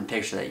little different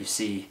picture that you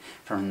see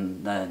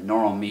from the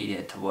normal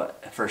media to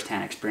what a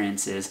first-hand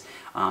experience is.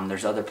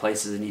 There's other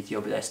places in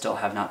Ethiopia that I still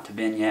have not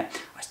been yet.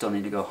 I still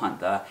need to go hunt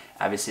the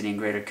Abyssinian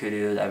greater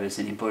kudu, the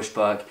Abyssinian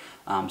bushbuck,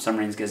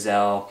 Summerlin's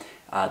gazelle,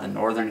 the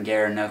northern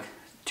gerenuk,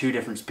 2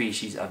 different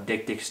species of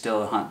dik-dik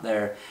still to hunt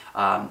there.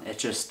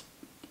 It's just,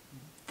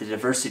 the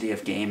diversity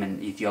of game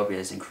in Ethiopia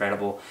is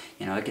incredible.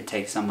 You know, it could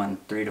take someone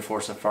 3 to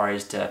 4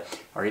 safaris to,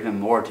 or even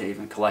more, to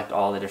even collect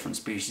all the different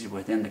species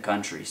within the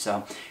country.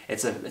 So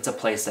it's a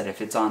place that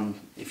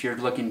if you're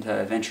looking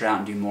to venture out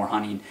and do more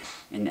hunting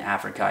in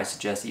Africa, I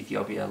suggest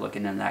Ethiopia,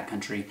 looking in that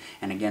country.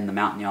 And again, the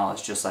mountain yawl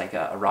is just like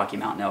a Rocky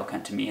Mountain elk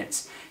hunt to me.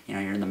 It's, you know,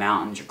 you're in the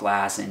mountains, you're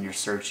glassing, you're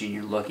searching,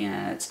 you're looking,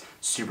 and it's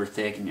super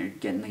thick, and you're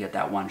getting to get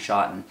that one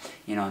shot. And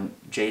you know,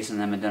 Jason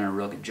and them have done a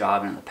real good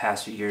job, and in the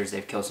past few years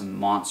they've killed some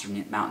monster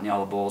mountain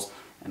yawl bulls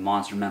and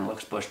monster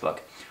Meneluk's bushbuck.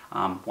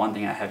 One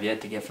thing I have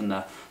yet to get from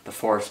the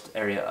forest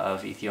area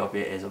of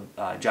Ethiopia is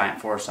a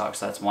giant forest hawk,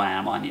 so that's one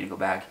animal I need to go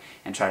back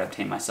and try to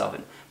obtain myself,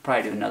 and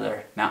probably do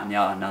another mountain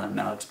yawl and another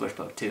Meneluk's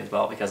bushbuck too as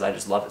well, because I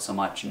just love it so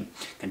much and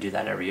can do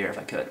that every year if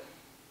I could.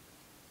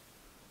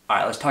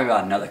 Alright, let's talk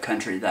about another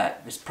country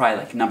that is probably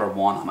like #1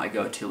 on my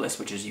go-to list,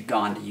 which is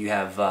Uganda. You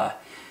have,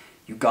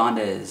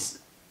 Uganda is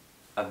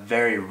a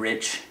very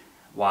rich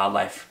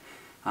wildlife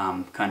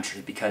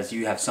country, because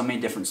you have so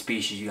many different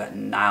species. You got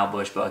Nile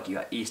bushbuck, you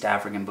got East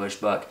African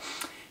bushbuck,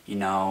 you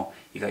know,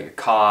 you got your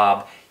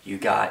cob, you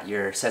got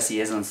your Sesi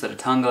Island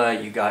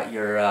Sitatunga, you got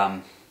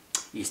your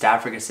East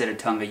Africa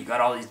Sitatunga, you got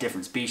all these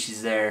different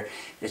species there.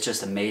 It's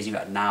just amazing. You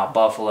got Nile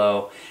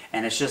buffalo,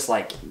 and it's just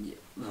like,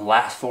 the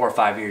last 4 or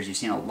 5 years, you've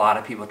seen a lot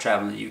of people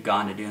traveling to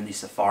Uganda doing these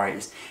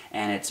safaris,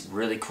 and it's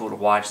really cool to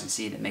watch and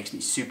see. It makes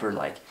me super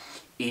like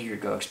eager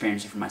to go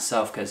experience it for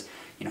myself, because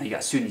you know, you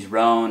got Sudanese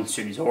roan,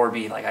 Sudanese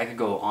orby, like I could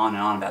go on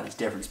and on about these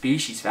different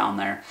species found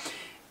there,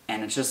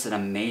 and it's just an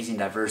amazing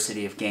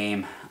diversity of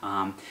game.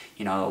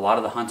 You know, a lot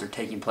of the hunts are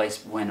taking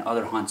place when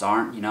other hunts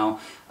aren't. You know,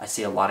 I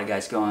see a lot of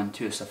guys going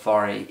to a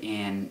safari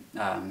in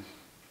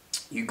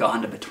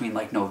Uganda between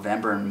like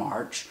November and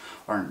March,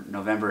 or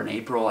November and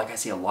April. Like I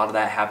see a lot of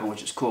that happen,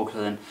 which is cool,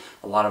 because then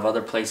a lot of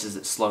other places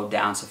that slowed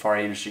down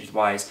safari industries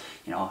wise,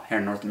 you know, here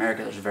in North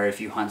America there's very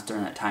few hunts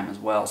during that time as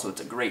well, so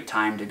it's a great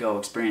time to go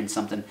experience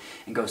something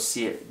and go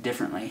see it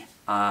differently.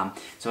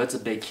 So it's a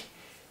big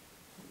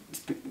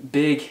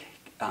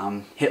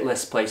hit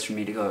list place for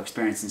me to go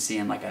experience and see,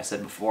 and like I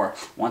said before,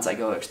 once I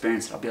go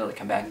experience it, I'll be able to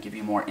come back and give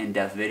you a more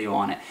in-depth video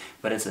on it.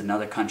 But it's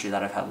another country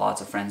that I've had lots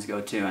of friends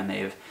go to, and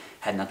they've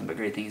had nothing but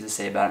great things to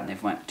say about it, and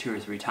they've went 2 or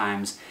 3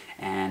 times,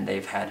 and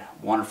they've had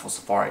wonderful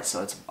safaris.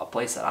 So it's a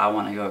place that I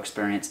want to go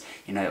experience.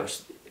 You know, it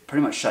was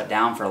pretty much shut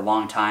down for a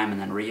long time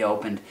and then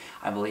reopened,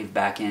 I believe,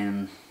 back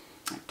in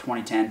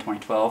 2010,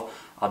 2012.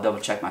 I'll double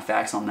check my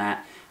facts on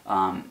that.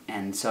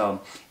 And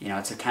so, you know,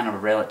 it's a kind of a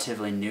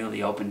relatively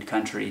newly opened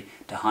country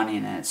to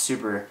hunting, and it's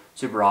super,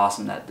 super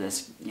awesome that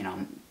this, you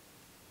know,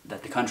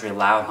 that the country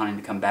allowed hunting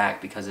to come back,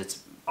 because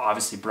it's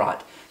obviously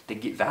brought the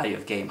value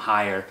of game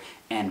higher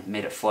and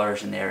made it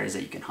flourish in the areas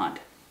that you can hunt.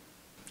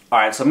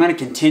 Alright, so I'm going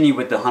to continue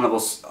with the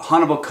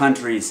huntable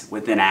countries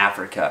within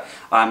Africa.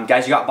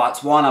 Guys, you got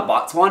Botswana.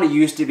 Botswana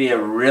used to be a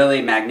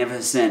really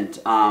magnificent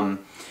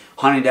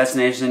hunting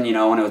destination, you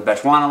know, when it was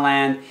Bechuana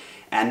land.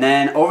 And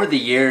then over the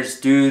years,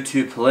 due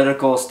to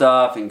political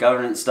stuff and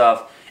government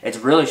stuff, it's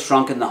really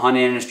shrunken the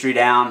hunting industry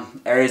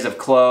down. Areas have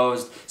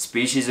closed,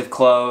 species have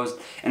closed,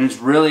 and it's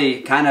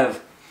really kind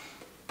of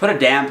put a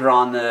damper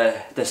on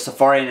the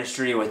safari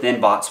industry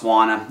within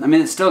Botswana. I mean,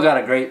 it's still got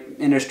a great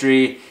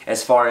industry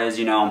as far as,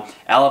 you know,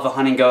 elephant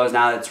hunting goes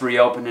now that it's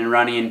reopened and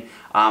running.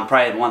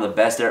 Probably one of the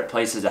best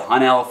places to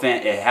hunt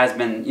elephant. It has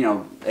been, you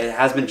know, it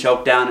has been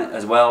choked down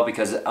as well,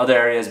 because other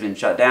areas have been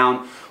shut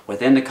down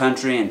within the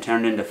country and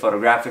turned into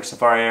photographic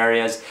safari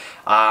areas.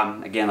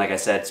 Again, like I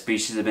said,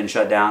 species have been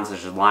shut down,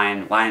 such as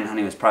lion. Lion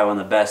hunting was probably one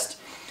of the best.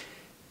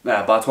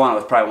 Botswana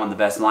was probably one of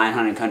the best lion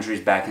hunting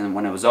countries back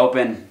when it was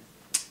open.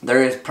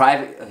 There is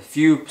a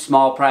few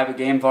small private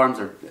game farms,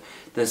 or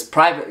this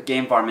private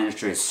game farm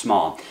industry is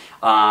small.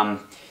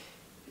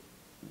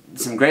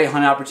 Some great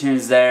hunting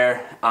opportunities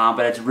there,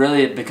 but it's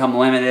really become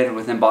limited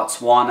within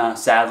Botswana,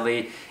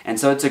 sadly. And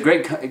so it's a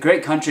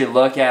great country to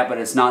look at, but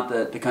it's not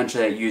the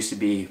country that it used to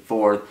be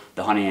for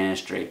the hunting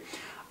industry.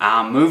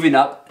 Moving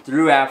up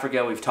through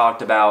Africa, we've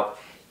talked about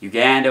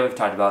Uganda, we've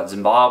talked about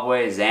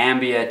Zimbabwe,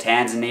 Zambia,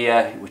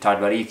 Tanzania, we've talked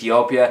about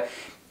Ethiopia.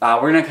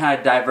 We're going to kind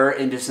of divert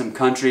into some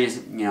countries,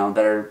 you know,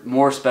 that are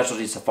more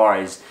specialty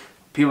safaris.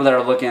 People that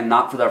are looking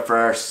not for their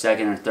first,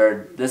 second, or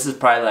third. This is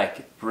probably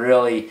like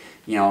really,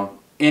 you know,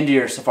 into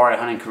your safari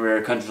hunting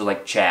career. Countries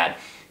like Chad.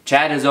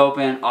 Chad is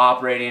open,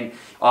 operating,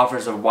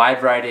 offers a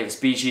wide variety of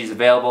species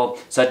available,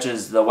 such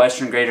as the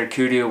western greater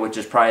kudu, which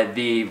is probably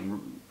the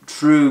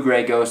true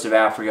gray ghost of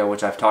Africa,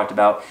 which I've talked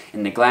about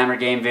in the Glamour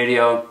Game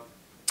video.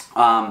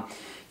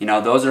 You know,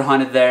 those are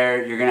hunted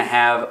there. You're going to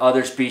have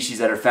other species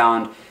that are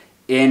found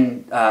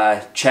in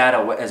Chad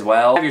as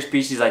well. You have your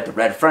species like the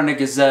red-fronted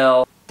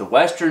gazelle, the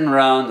western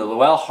roan, the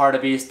Llewellyn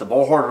hartebeest, the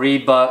bullhorn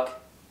reedbuck,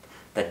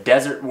 the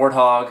desert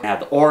warthog. You're going to have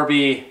the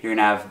orby. You're going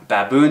to have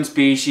baboon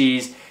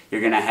species.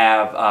 You're going to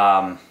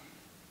have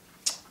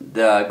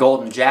the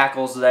golden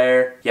jackals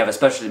there. You have a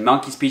specialty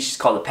monkey species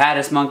called the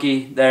Padus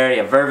monkey there.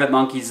 You have vervet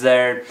monkeys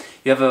there.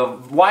 You have a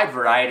wide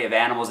variety of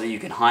animals that you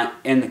can hunt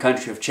in the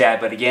country of Chad.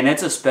 But again,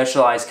 it's a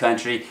specialized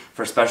country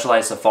for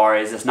specialized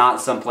safaris. It's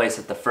not some place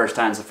that the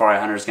first-time safari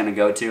hunter is going to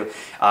go to.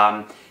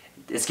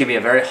 It's going to be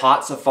a very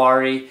hot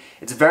safari.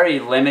 It's very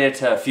limited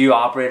to a few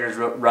operators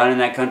running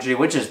that country,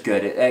 which is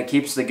good. It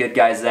keeps the good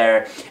guys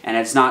there, and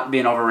it's not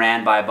being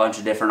overran by a bunch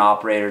of different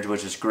operators,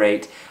 which is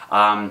great.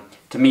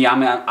 To me,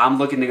 I'm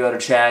looking to go to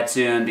Chad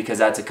soon because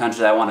that's a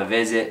country that I want to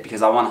visit,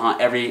 because I want to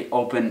hunt every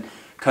open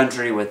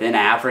country within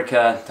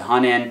Africa to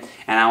hunt in,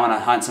 and I want to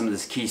hunt some of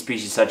these key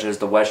species such as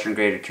the western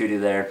greater kudu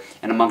there,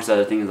 and amongst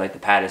other things like the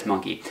Padus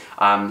monkey.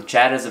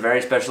 Chad is a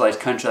very specialized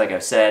country, like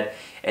I've said.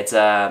 It's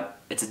a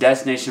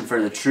destination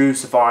for the true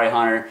safari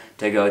hunter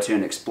to go to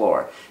and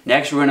explore.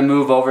 Next, we're going to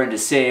move over into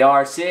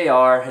CAR.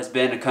 CAR has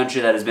been a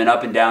country that has been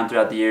up and down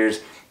throughout the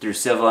years through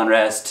civil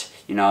unrest.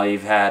 You know,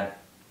 you've had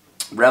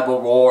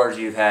rebel wars,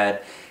 you've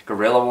had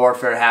guerrilla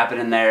warfare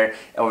happening there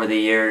over the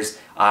years.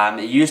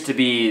 It used to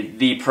be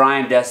the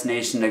prime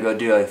destination to go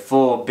do a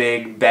full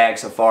big bag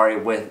safari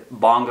with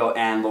bongo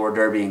and Lord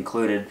Derby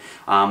included.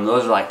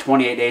 Those are like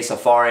 28-day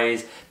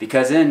safaris,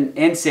 because in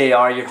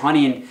CAR you're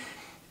hunting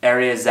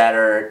areas that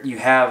are, you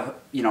have,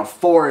 you know,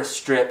 forest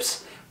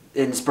strips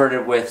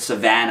interspersed with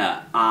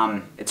savanna.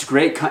 It's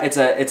great. It's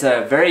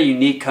a very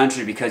unique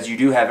country because you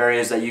do have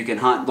areas that you can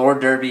hunt Lord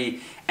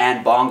Derby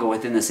and bongo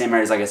within the same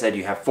areas. Like I said,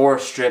 you have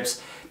forest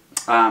strips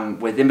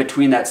within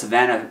between that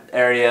savanna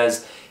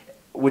areas,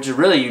 which is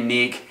really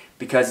unique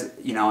because,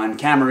 you know, in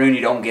Cameroon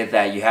you don't get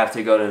that. You have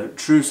to go to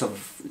true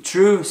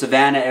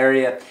savanna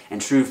area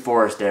and true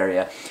forest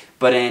area.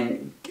 But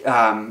in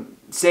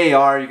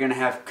CAR, you're going to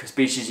have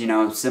species, you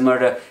know, similar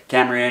to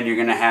Cameroon. You're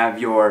going to have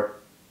your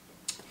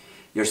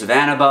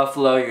savanna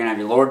buffalo, you're going to have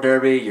your Lord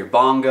Derby, your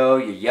bongo,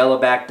 your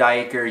yellowback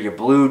diker, your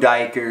blue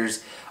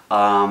dikers,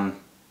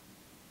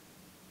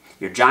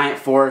 your giant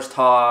forest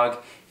hog,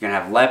 you're going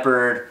to have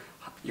leopard,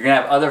 you're going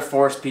to have other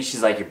forest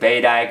species like your bay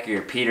diker,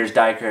 your Peters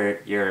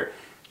diker, your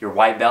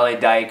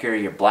white-bellied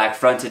diker, your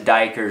black-fronted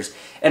dikers.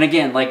 And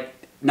again, like,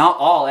 not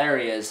all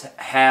areas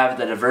have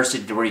the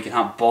diversity to where you can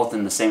hunt both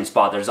in the same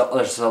spot. There's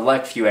a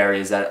select few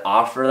areas that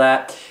offer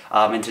that,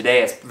 and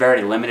today it's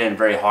very limited and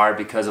very hard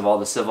because of all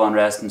the civil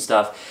unrest and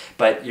stuff.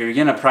 But you're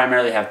going to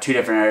primarily have two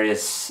different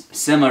areas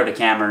similar to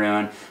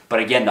Cameroon. But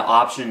again, the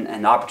option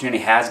and the opportunity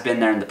has been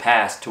there in the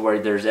past to where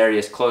there's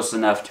areas close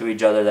enough to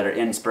each other that are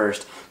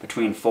interspersed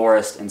between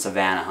forest and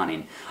savanna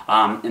hunting.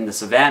 In the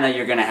savanna,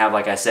 you're going to have,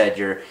 like I said,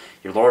 your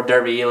Lord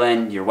Derby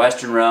eland, your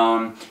western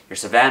roan, your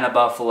savanna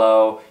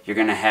buffalo. You're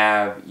going to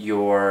have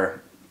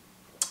your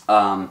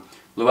Llewellyn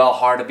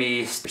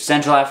hartebeest, your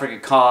Central African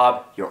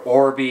cob, your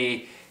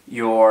orby,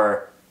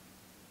 your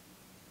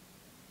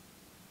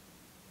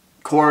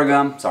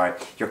corugum.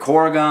 Your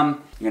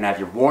corugum. You're going to have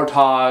your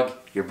warthog,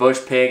 your bush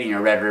pig, and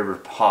your Red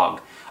River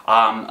hog.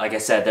 Like I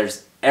said,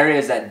 there's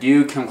areas that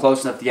do come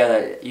close enough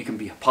together that you can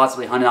be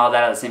possibly hunting all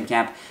that at the same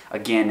camp.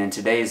 Again, in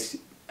today's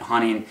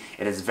hunting,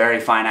 it is very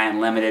finite and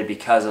limited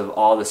because of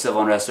all the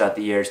civil unrest throughout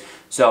the years.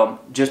 So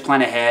just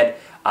plan ahead.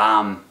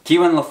 Keewan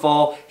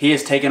LaFull, he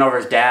has taken over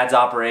his dad's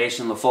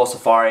operation, LaFull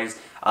Safaris.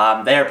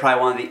 They are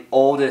probably one of the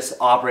oldest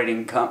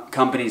operating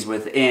companies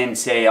within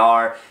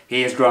CAR.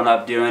 He has grown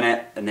up doing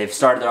it, and they've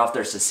started off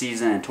their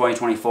season in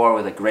 2024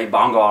 with a great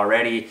bongo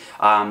already.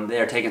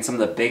 They are taking some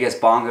of the biggest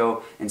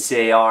bongo in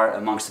CAR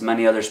amongst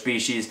many other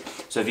species.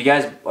 So if you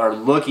guys are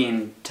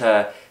looking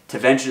to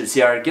venture to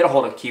CAR, get a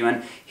hold of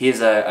Keewan. He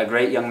is a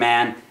great young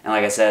man, and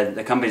like I said,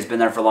 the company's been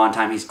there for a long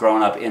time. He's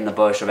grown up in the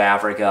bush of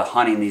Africa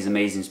hunting these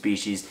amazing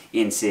species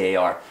in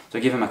CAR.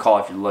 So give him a call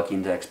if you're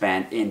looking to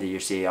expand into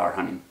your CAR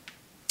hunting.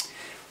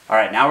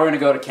 Alright, now we're going to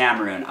go to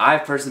Cameroon.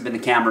 I've personally been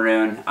to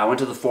Cameroon. I went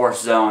to the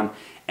forest zone,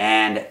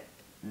 and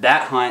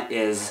that hunt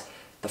is,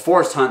 the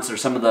forest hunts are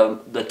some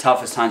of the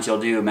toughest hunts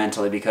you'll do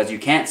mentally because you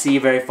can't see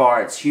very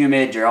far. It's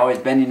humid. You're always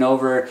bending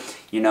over.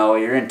 You know,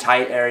 you're in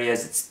tight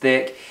areas. It's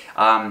thick.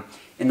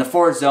 In the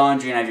forest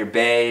zones, you're going to have your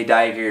bay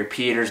diker, your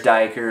Peters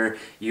diker,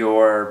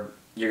 you're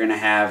going to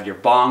have your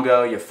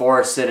bongo, your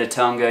forest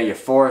sitatunga, your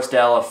forest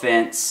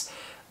elephants,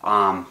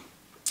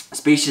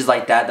 species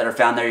like that are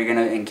found there. You're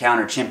going to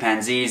encounter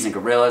chimpanzees and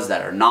gorillas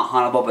that are not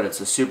huntable, but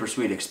it's a super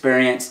sweet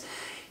experience.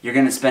 You're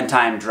going to spend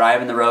time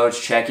driving the roads,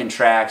 checking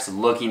tracks,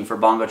 looking for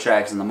bongo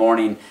tracks in the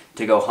morning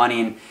to go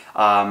hunting.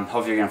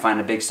 Hopefully you're going to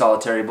find a big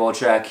solitary bull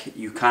track.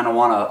 You kind of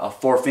want a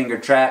four-finger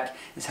track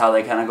is how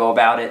they kind of go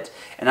about it.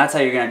 And that's how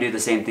you're going to do the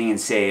same thing in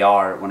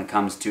CAR when it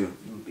comes to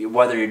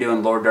whether you're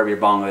doing Lord Derby or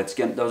bongo.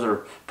 Those are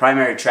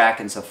primary track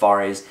and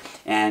safaris.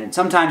 And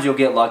sometimes you'll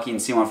get lucky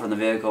and see one from the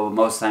vehicle, but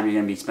most of the time you're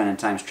going to be spending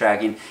time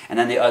tracking. And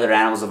then the other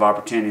animals of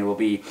opportunity will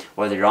be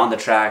whether you're on the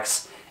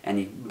tracks and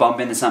you bump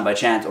into something by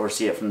chance or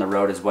see it from the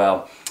road as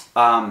well.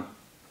 and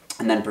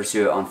then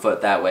pursue it on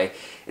foot that way.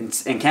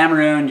 In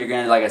Cameroon, you're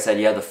going to, like I said,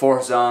 you have the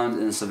forest zones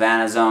and the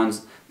savanna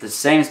zones. The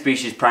same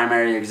species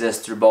primarily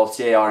exists through both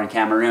CAR and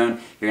Cameroon.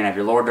 You're going to have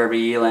your Lord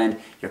Derby eland,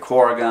 your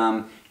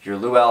Corrigan, your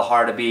Luel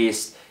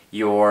hartebeest,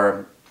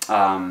 your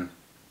Boerhaave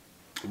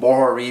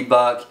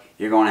reedbuck.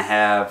 You're going to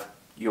have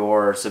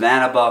your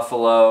savanna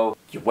buffalo,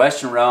 your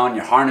western roan,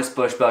 your harness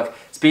bushbuck.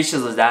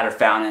 Species that are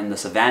found in the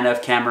savanna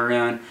of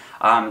Cameroon.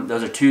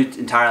 Those are two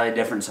entirely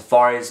different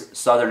safaris,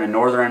 southern and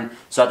northern.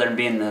 Southern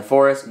being the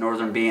forest,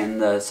 northern being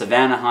the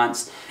savanna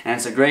hunts, and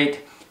it's a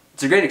great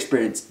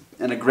experience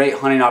and a great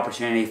hunting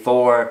opportunity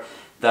for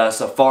the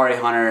safari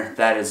hunter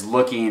that is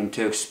looking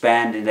to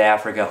expand into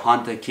Africa,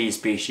 hunt the key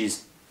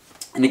species.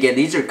 And again,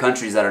 these are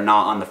countries that are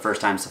not on the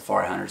first-time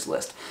safari hunters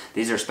list.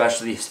 These are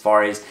specialty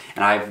safaris,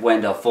 and I've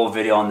went a full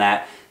video on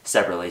that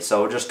separately.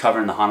 So we're just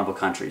covering the huntable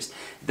countries.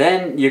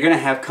 Then you're going to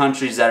have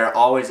countries that are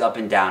always up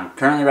and down.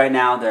 Currently right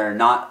now, they're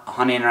not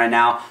hunting right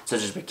now,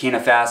 such as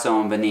Burkina Faso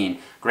and Benin.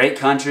 Great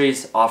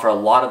countries, offer a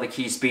lot of the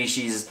key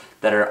species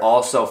that are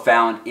also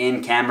found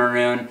in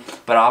Cameroon,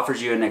 but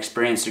offers you an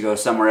experience to go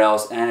somewhere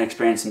else and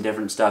experience some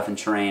different stuff and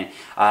terrain.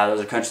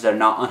 Those are countries that are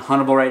not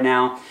huntable right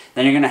now.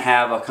 Then you're going to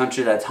have a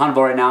country that's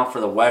huntable right now for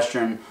the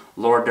western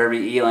Lord Derby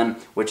eland,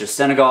 which is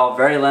Senegal.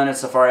 Very limited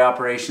safari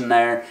operation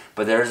there,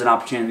 but there's an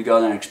opportunity to go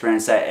there and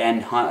experience that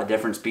and hunt a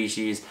different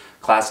species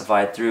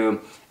classified through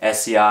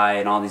SCI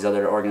and all these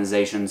other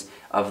organizations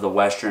of the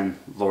western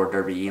Lord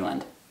Derby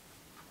eland.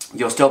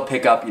 You'll still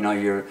pick up, you know,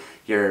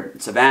 your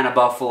savanna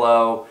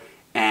buffalo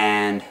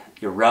and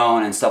your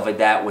roan and stuff like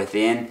that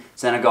within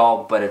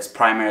Senegal, but it's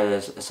primarily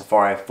a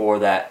safari for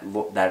that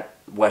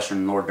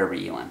western Lord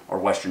Derby eland or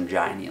western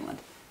giant eland.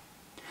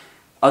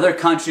 Other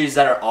countries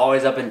that are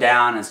always up and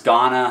down is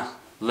Ghana,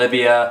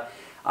 Libya.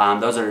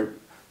 Those are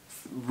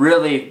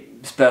really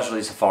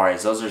specialty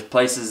safaris. Those are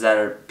places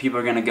that people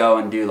are going to go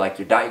and do like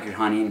your diker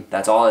hunting.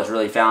 That's all that's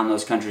really found in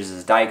those countries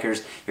is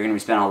dikers. You're going to be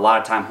spending a lot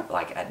of time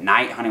like at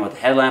night hunting with a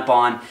headlamp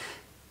on.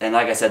 And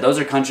like I said, those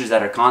are countries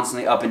that are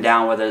constantly up and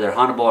down, whether they're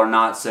huntable or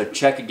not. So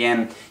check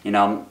again. You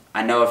know,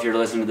 I know if you're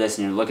listening to this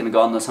and you're looking to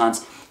go on those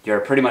hunts,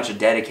 you're pretty much a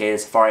dedicated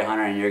safari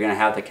hunter and you're going to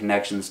have the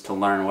connections to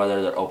learn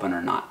whether they're open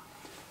or not.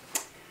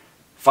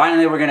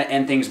 Finally, we're going to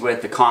end things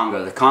with the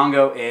Congo. The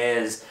Congo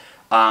is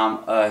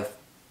a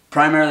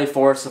primarily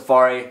forest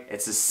safari.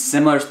 It's a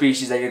similar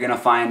species that you're going to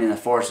find in the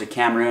forest of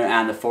Cameroon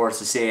and the forest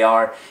of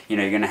CAR. You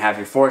know, you're going to have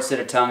your forest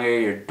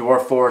sitatunga, your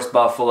dwarf forest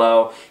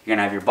buffalo, you're going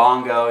to have your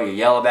bongo, your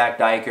yellowback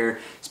diker,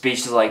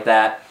 species like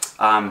that.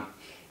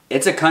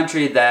 It's a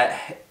country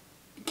that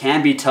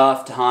can be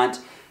tough to hunt.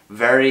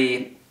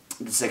 The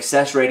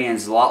success rating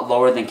is a lot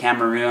lower than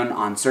Cameroon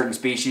on certain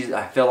species.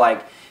 I feel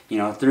like, you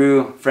know,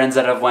 through friends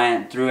that I've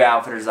went, through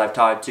outfitters I've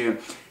talked to,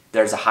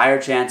 there's a higher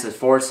chance of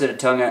forest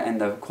sitatunga,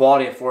 and the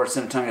quality of forest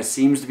sitatunga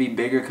seems to be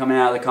bigger coming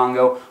out of the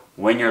Congo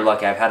when you're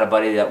lucky. I've had a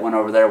buddy that went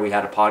over there. We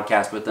had a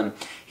podcast with him.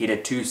 He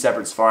did 2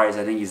 separate safaris.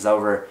 I think he's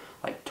over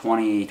like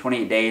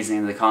 28 days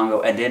into the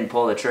Congo and didn't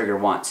pull the trigger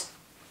once.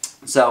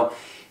 So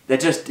that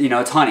just, you know,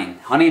 it's hunting.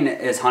 Hunting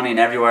is hunting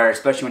everywhere,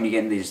 especially when you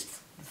get in these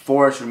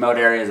forest remote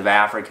areas of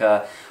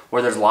Africa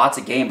where there's lots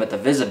of game, but the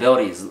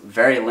visibility is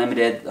very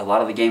limited. A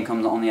lot of the game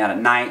comes only out at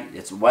night.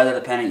 It's weather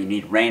dependent. You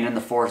need rain in the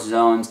forest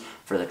zones.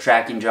 For the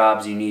tracking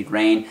jobs, you need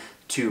rain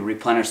to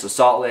replenish the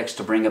salt licks,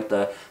 to bring up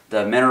the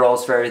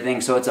minerals for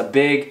everything. So it's a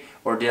big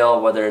ordeal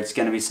whether it's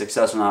going to be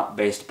successful or not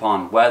based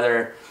upon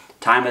weather,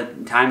 time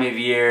of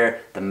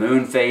year, the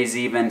moon phase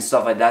even,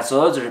 stuff like that.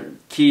 So those are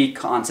key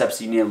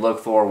concepts you need to look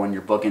for when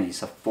you're booking these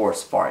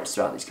forest safaris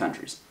throughout these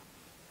countries.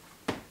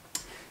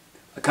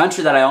 A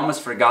country that I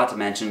almost forgot to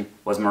mention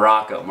was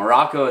Morocco.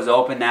 Morocco is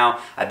open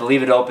now. I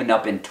believe it opened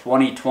up in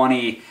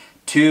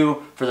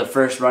 2022 for the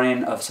first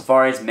running of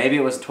safaris. Maybe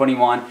it was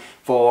 21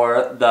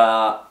 for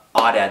the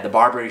Aoudad, the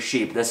Barbary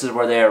sheep. This is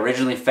where they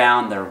originally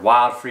found. They're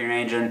wild free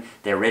ranging.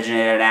 They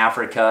originated in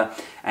Africa,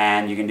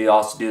 and you can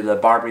also do the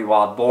Barbary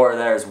wild boar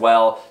there as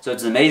well. So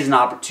it's an amazing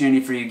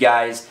opportunity for you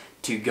guys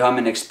to come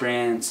and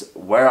experience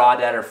where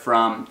Aoudad are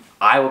from.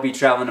 I will be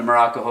traveling to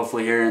Morocco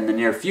hopefully here in the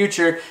near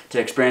future to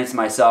experience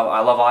myself. I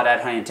love Aoudad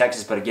hunting in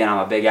Texas, but again, I'm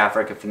a big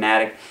Africa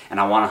fanatic and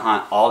I want to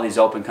hunt all these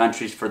open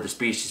countries for the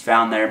species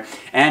found there.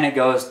 And it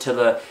goes to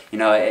the, you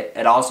know,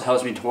 it also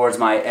helps me towards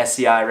my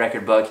SCI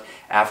record book,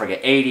 Africa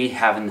 80,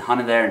 having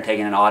hunted there and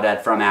taken an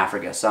Aoudad from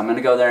Africa. So I'm going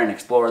to go there and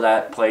explore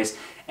that place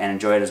and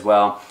enjoy it as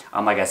well.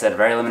 Like I said,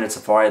 very limited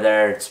safari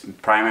there. It's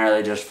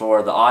primarily just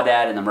for the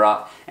Aoudad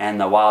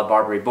and the wild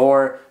Barbary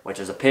boar, which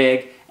is a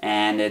pig,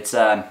 and it's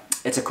a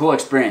cool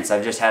experience.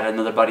 I've just had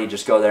another buddy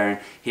just go there and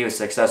he was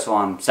successful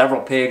on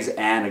several pigs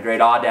and a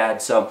great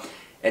Aoudad. So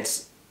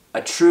it's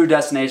a true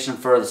destination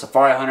for the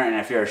safari hunter, and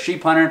if you're a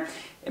sheep hunter,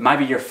 it might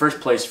be your first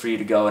place for you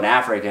to go in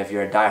Africa if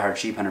you're a diehard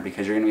sheep hunter,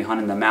 because you're going to be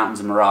hunting the mountains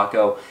of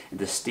Morocco,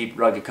 the steep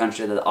rugged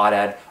country that the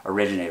Aoudad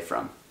originated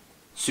from.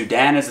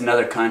 Sudan is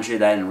another country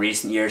that in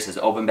recent years has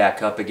opened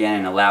back up again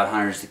and allowed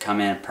hunters to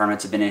come in.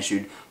 Permits have been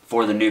issued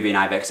for the Nubian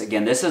ibex.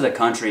 Again, this is a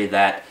country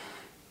that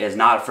is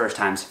not a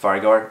first-time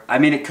safari goer. I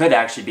mean, it could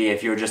actually be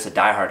if you were just a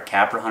diehard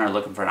capra hunter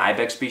looking for an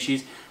ibex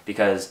species,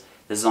 because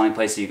This is the only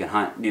place that you can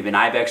hunt Nubian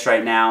ibex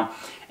right now.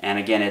 And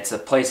again, it's a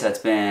place that's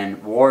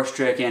been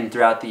war-stricken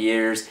throughout the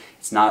years.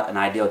 It's not an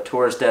ideal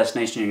tourist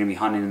destination. You're going to be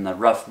hunting in the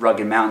rough,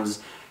 rugged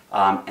mountains,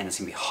 and it's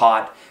going to be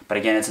hot. But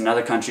again, it's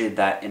another country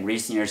that in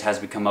recent years has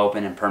become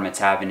open and permits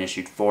have been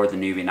issued for the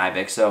Nubian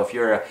ibex. So if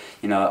you're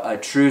a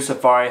true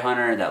safari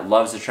hunter that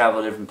loves to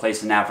travel to different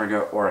places in Africa,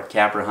 or a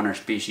capper hunter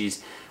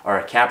species, or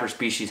a capper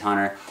species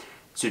hunter,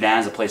 Sudan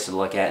is a place to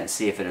look at and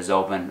see if it is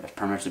open, if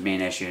permits are being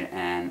issued,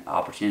 and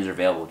opportunities are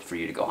available for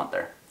you to go hunt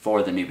there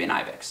for the Nubian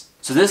ibex.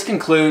 So this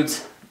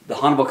concludes the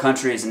huntable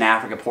countries in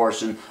Africa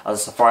portion of the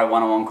Safari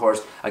 101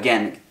 course.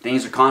 Again,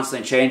 things are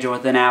constantly changing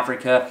within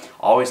Africa.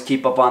 Always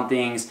keep up on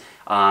things.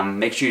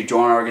 Make sure you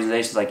join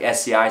organizations like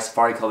SCI,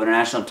 Safari Club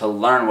International, to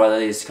learn whether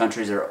these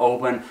countries are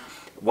open,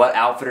 what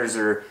outfitters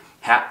are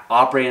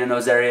operating in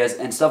those areas,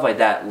 and stuff like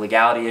that.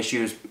 Legality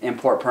issues,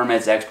 import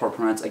permits, export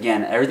permits.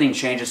 Again, everything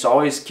changes, so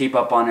always keep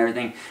up on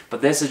everything.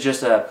 But this is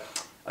just a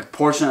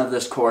portion of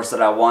this course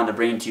that I wanted to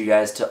bring to you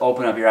guys to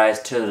open up your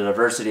eyes to the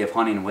diversity of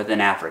hunting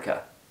within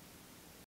Africa.